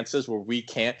technology advances where we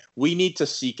need to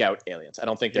seek out aliens. I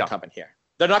don't think they're coming here.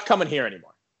 They're not coming here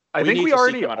anymore. I think we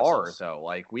already are, though.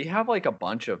 Like, we have like a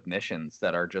bunch of missions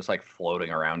that are just like floating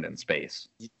around in space.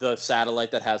 The satellite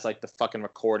that has like the fucking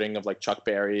recording of like Chuck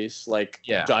Berry's like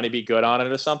Yeah. Johnny B. Good on it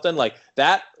or something, like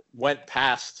that went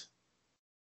past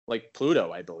like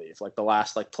Pluto, I believe, like the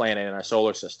last like planet in our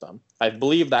solar system. I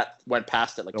believe that went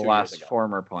past it like The 2 years last ago.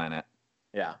 former planet.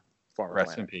 Yeah, former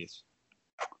Rest planet. in peace.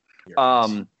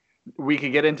 We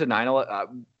could get into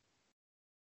 9/11.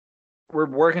 We're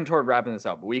working toward wrapping this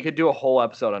up, but we could do a whole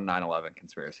episode on 9/11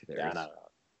 conspiracy theories. Yeah,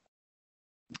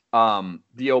 no.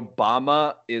 The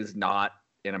Obama is not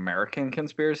an American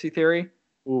conspiracy theory.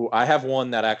 Ooh, I have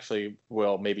one that actually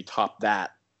will maybe top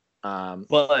that.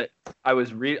 But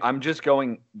I'm just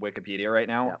going Wikipedia right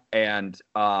now, and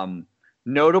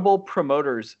notable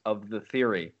promoters of the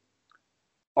theory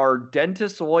are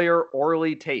dentist lawyer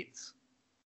Orly Tates.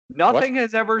 Nothing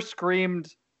has ever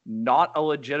screamed not a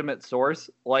legitimate source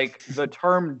like the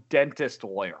term dentist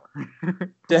lawyer.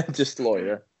 Dentist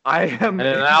lawyer. I am and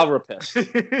an alropist.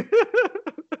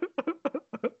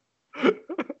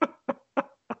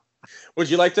 Would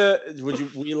you like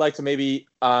to maybe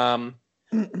kind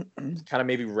of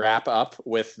maybe wrap up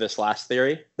with this last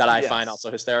theory that I find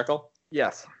also hysterical?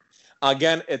 Yes.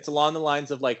 Again, it's along the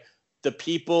lines of like the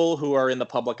people who are in the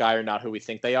public eye are not who we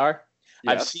think they are.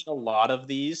 Yes. I've seen a lot of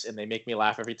these and they make me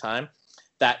laugh every time.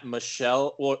 That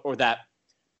Michelle or that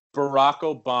Barack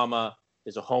Obama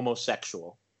is a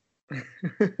homosexual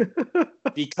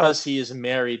because he is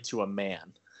married to a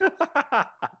man.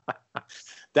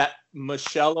 That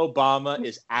Michelle Obama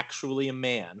is actually a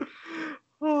man.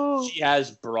 She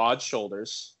has broad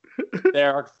shoulders.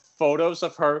 There are photos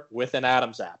of her with an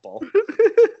Adam's apple.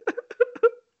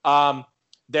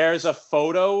 There's a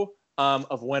photo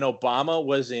of when Obama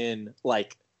was in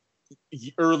like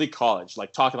early college,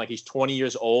 like talking like he's 20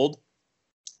 years old,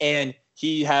 and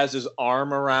he has his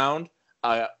arm around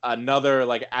another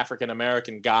like African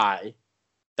American guy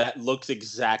that looks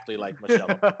exactly like Michelle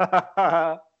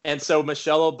Obama. And so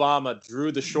Michelle Obama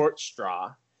drew the short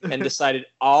straw and decided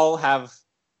I'll have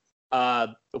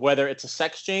whether it's a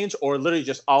sex change or literally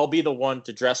just I'll be the one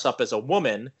to dress up as a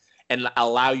woman and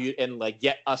allow you and like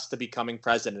get us to becoming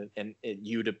president and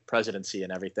you to presidency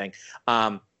and everything.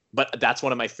 But that's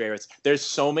one of my favorites. There's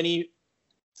so many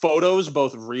photos,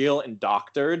 both real and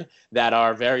doctored, that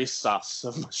are very sus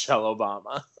of Michelle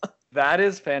Obama. That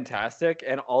is fantastic.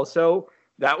 And also,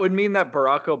 that would mean that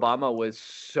Barack Obama was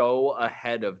so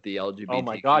ahead of the LGBT. Oh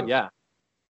my God, yeah.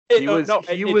 It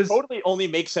totally only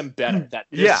makes him better. That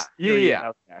yeah.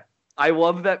 I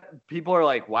love that people are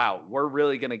like, wow, we're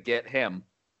really going to get him.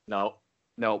 No.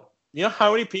 You know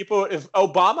how many people, if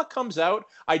Obama comes out,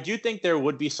 I do think there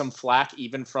would be some flack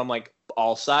even from like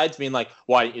all sides, being like,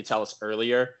 why didn't you tell us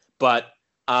earlier? But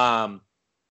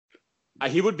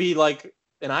he would be like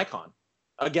an icon.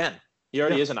 Again, he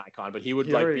already is an icon, but he would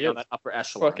be on that upper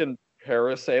echelon. Fucking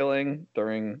parasailing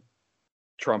during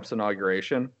Trump's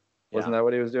inauguration. Wasn't that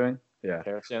what he was doing? Yeah.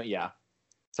 Parasailing, yeah.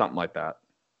 Something like that.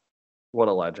 What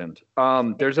a legend.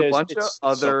 There's a bunch of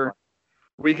other.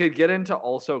 We could get into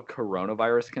also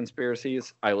coronavirus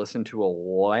conspiracies. I listened to a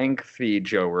lengthy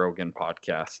Joe Rogan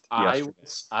podcast yesterday.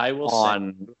 I will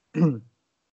on.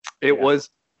 It was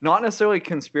not necessarily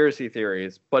conspiracy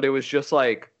theories, but it was just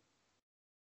like,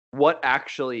 what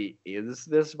actually is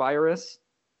this virus?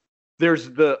 There's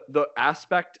the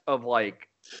aspect of like,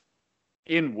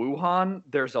 in Wuhan,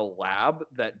 there's a lab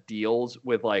that deals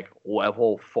with like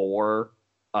level 4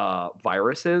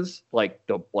 viruses, like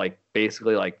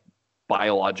basically like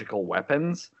biological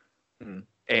weapons,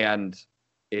 and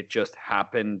it just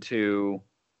happened to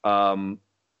come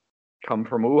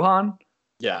from Wuhan.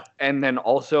 Yeah. And then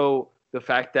also the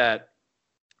fact that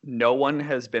no one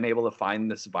has been able to find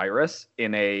this virus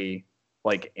in a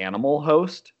like animal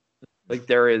host. Like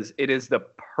it is the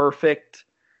perfect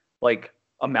like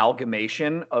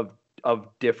amalgamation of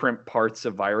different parts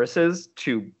of viruses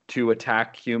to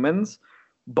attack humans,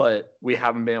 but we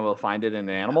haven't been able to find it in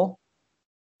an animal.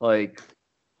 Like,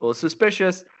 well,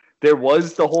 suspicious. There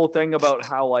was the whole thing about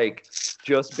how like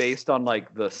just based on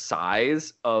like the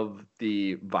size of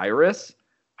the virus,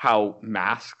 how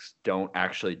masks don't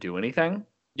actually do anything.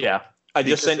 Yeah. I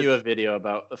just sent you a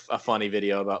funny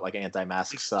video about like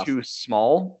anti-mask stuff. Too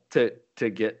small to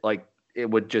get like, it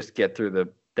would just get through the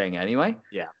thing anyway.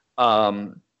 Yeah.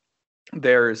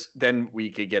 Then we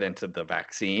could get into the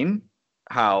vaccine,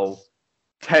 how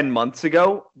 10 months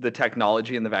ago the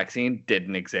technology in the vaccine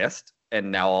didn't exist,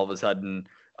 and now all of a sudden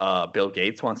Bill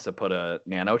Gates wants to put a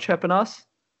nano chip in us.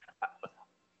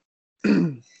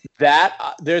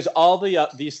 That there's all the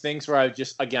these things where I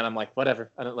just, again, I'm like,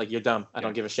 whatever, I don't, like, you're dumb, I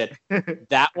don't give a shit.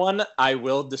 That one I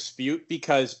will dispute,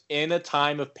 because in a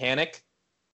time of panic,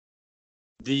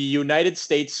 the United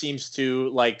States seems to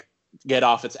like get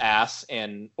off its ass,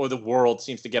 or the world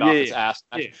seems to get off its ass.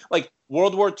 Like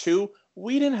World War II,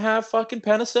 we didn't have fucking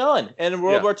penicillin, and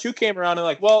World War II came around and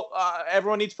like, well,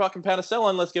 everyone needs fucking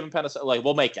penicillin, let's give them penicillin. Like,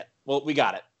 we'll make it. Well, we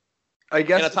got it. I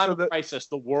guess in a time of crisis,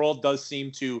 the world does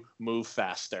seem to move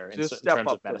faster in terms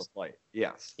of medicine.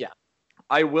 Yes. Yeah.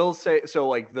 I will say, so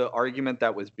like the argument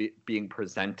that was being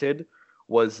presented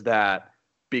was that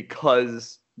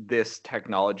because this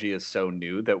technology is so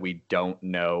new that we don't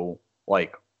know a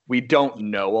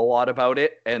lot about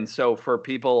it. And so for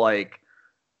people like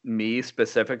me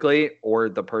specifically, or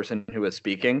the person who is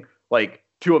speaking, like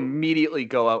to immediately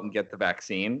go out and get the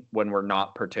vaccine when we're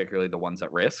not particularly the ones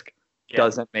at risk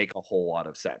doesn't make a whole lot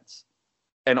of sense.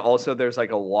 And also there's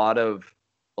like a lot of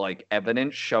like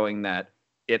evidence showing that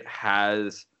it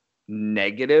has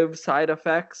negative side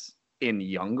effects in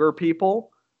younger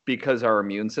people because our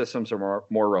immune systems are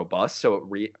more robust. So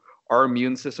our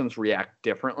immune systems react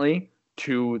differently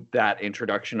to that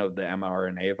introduction of the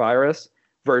mRNA virus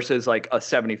versus like a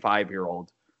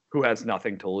 75-year-old who has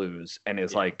nothing to lose and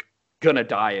is like gonna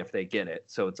die if they get it.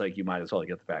 So it's like, you might as well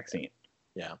get the vaccine.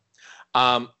 Yeah.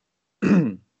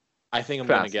 I think I'm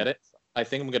going to get it. I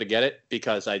think I'm going to get it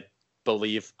because I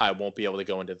believe I won't be able to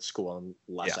go into the school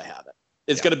unless I have it.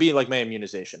 It's going to be like my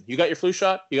immunization. You got your flu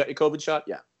shot? You got your COVID shot?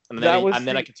 Yeah. And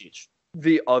then I can teach.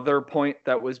 The other point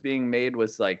that was being made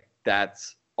was like,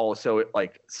 that's also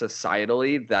like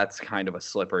societally, that's kind of a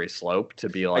slippery slope to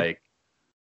be like.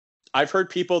 I've heard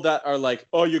people that are like,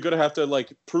 oh, you're going to have to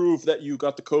like prove that you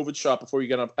got the COVID shot before you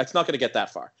get on. It's not going to get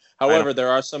that far. However, there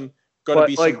are some going to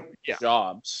be some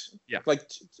jobs. Yeah. Like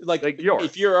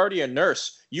if you're already a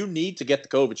nurse, you need to get the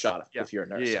COVID shot if you're a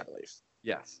nurse, I believe.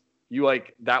 Yes. I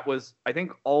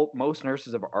think most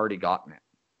nurses have already gotten it.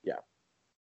 Yeah.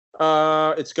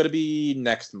 It's going to be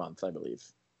next month, I believe.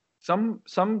 Some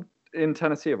in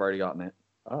Tennessee have already gotten it.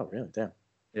 Oh, really? Damn.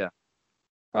 Yeah.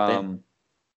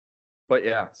 But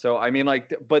yeah, so I mean,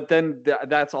 like, but then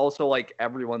that's also like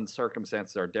everyone's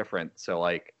circumstances are different. So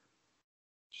like,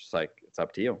 just like, it's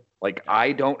up to you. Like,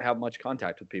 I don't have much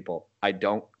contact with people. I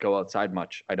don't go outside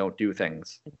much. I don't do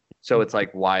things. So it's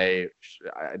like,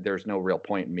 there's no real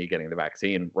point in me getting the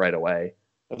vaccine right away.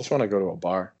 I just want to go to a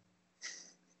bar.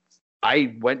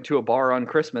 I went to a bar on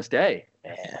Christmas Day.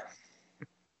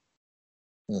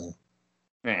 How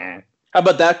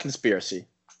about that conspiracy?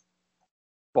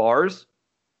 Bars?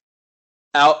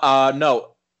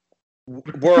 No.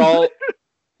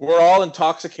 We're all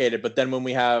intoxicated, but then when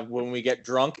we get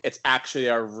drunk, it's actually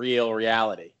our real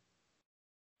reality.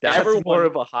 That's more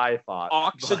of a high thought.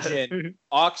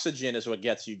 Oxygen is what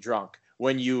gets you drunk.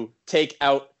 When you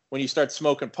start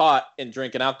smoking pot and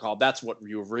drinking alcohol, that's what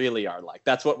you really are like.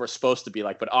 That's what we're supposed to be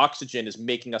like. But oxygen is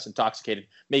making us intoxicated,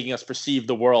 making us perceive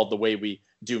the world the way we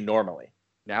do normally.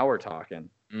 Now we're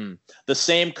talking. The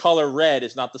same color red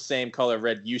is not the same color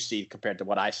red you see compared to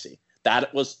what I see.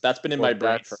 That's been in my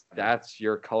brain. That's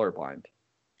your colorblind.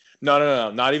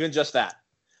 No, not even just that.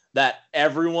 That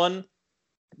everyone,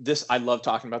 I love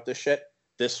talking about this shit.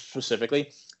 This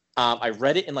specifically, I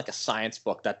read it in like a science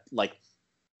book that like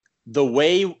the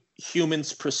way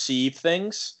humans perceive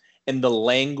things and the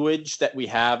language that we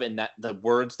have and that the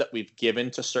words that we've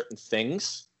given to certain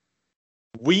things,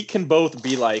 we can both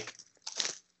be like,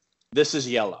 this is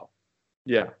yellow.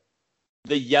 Yeah.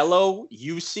 The yellow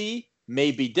you see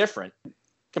may be different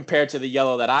compared to the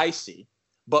yellow that I see,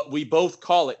 but we both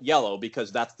call it yellow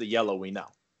because that's the yellow we know.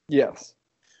 Yes.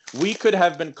 We could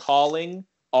have been calling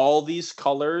all these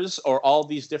colors or all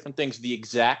these different things the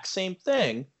exact same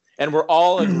thing, and we're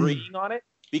all agreeing on it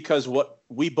because what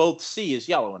we both see is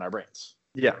yellow in our brains.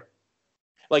 Yeah.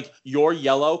 Like your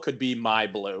yellow could be my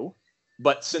blue,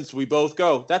 but since we both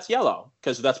go, that's yellow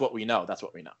because that's what we know. That's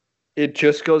what we know. It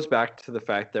just goes back to the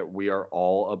fact that we are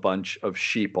all a bunch of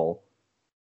sheeple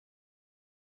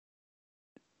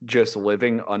just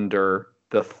living under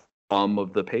the thumb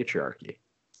of the patriarchy.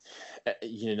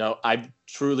 You know, I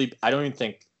don't even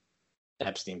think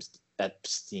Epstein's dead.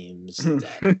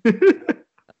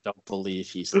 I don't believe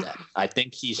he's dead. I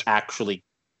think he's actually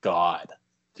God.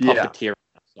 Yeah. Puppeteering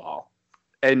us all.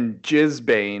 And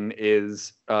Jizbane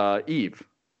is Eve.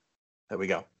 There we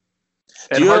go.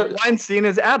 And Harvey Weinstein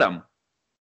is Adam. Wow,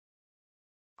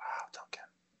 Duncan.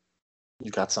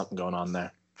 You got something going on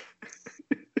there.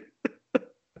 I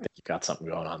think you got something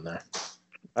going on there.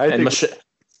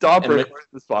 Stop recording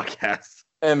this podcast.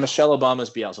 And Michelle Obama's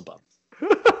Beelzebub.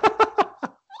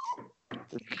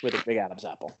 With a big Adam's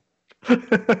apple.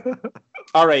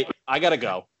 All right, I gotta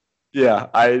go. Yeah,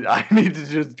 I need to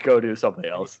just go do something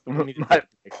else. My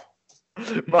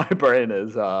brain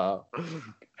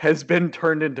has been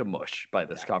turned into mush by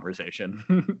this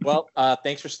conversation. Well,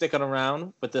 thanks for sticking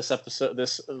around with this episode,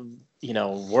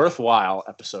 worthwhile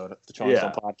episode of the Trolling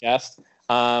Stone Podcast.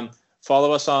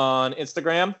 Follow us on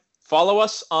Instagram. Follow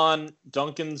us on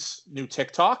Duncan's new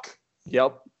TikTok.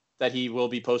 Yep. That he will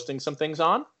be posting some things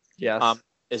on. Yes.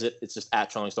 It's just at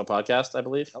Trolling Stone Podcast, I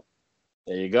believe. Yep.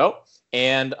 There you go.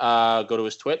 And go to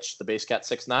his Twitch, the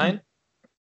BaseCat69.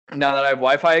 Now that I have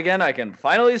Wi-Fi again, I can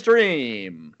finally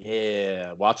stream.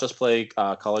 Yeah. Watch us play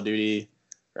Call of Duty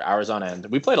for hours on end.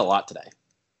 We played a lot today.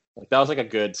 Like that was like a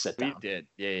good sit down. We did.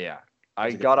 Yeah.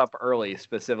 I got up early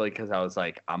specifically because I was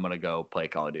like, I'm going to go play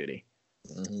Call of Duty.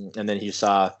 Mm-hmm. And then you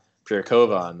saw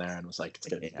Pyrkova on there and was like, it's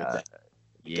going to be a good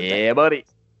thing. Yeah, buddy.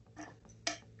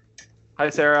 Hi,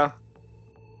 Sarah.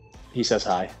 He says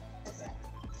hi.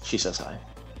 She says hi.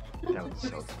 That was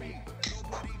so sweet.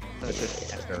 Such a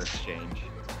tender exchange.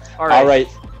 All right.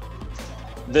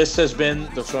 This has been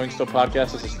the Trolling Stone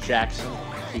Podcast. This is Jackson.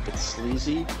 Keep it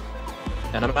sleazy.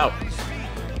 And I'm out.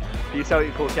 Peace out,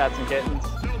 you cool cats and kittens.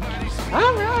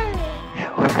 All right.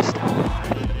 Hitler's still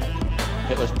alive.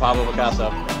 Hitler's Pablo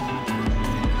Picasso.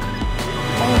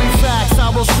 Only facts, I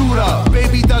will shoot up.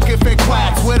 Baby duck if it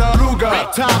quacks with a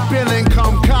Ruger. Top billing,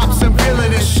 come cops and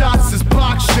villainous shots is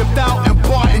blocked, shipped out and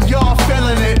bought, and y'all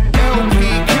feeling it.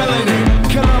 LP killing it.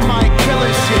 Killer Mike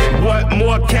killing shit. What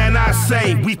more can I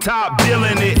say? We top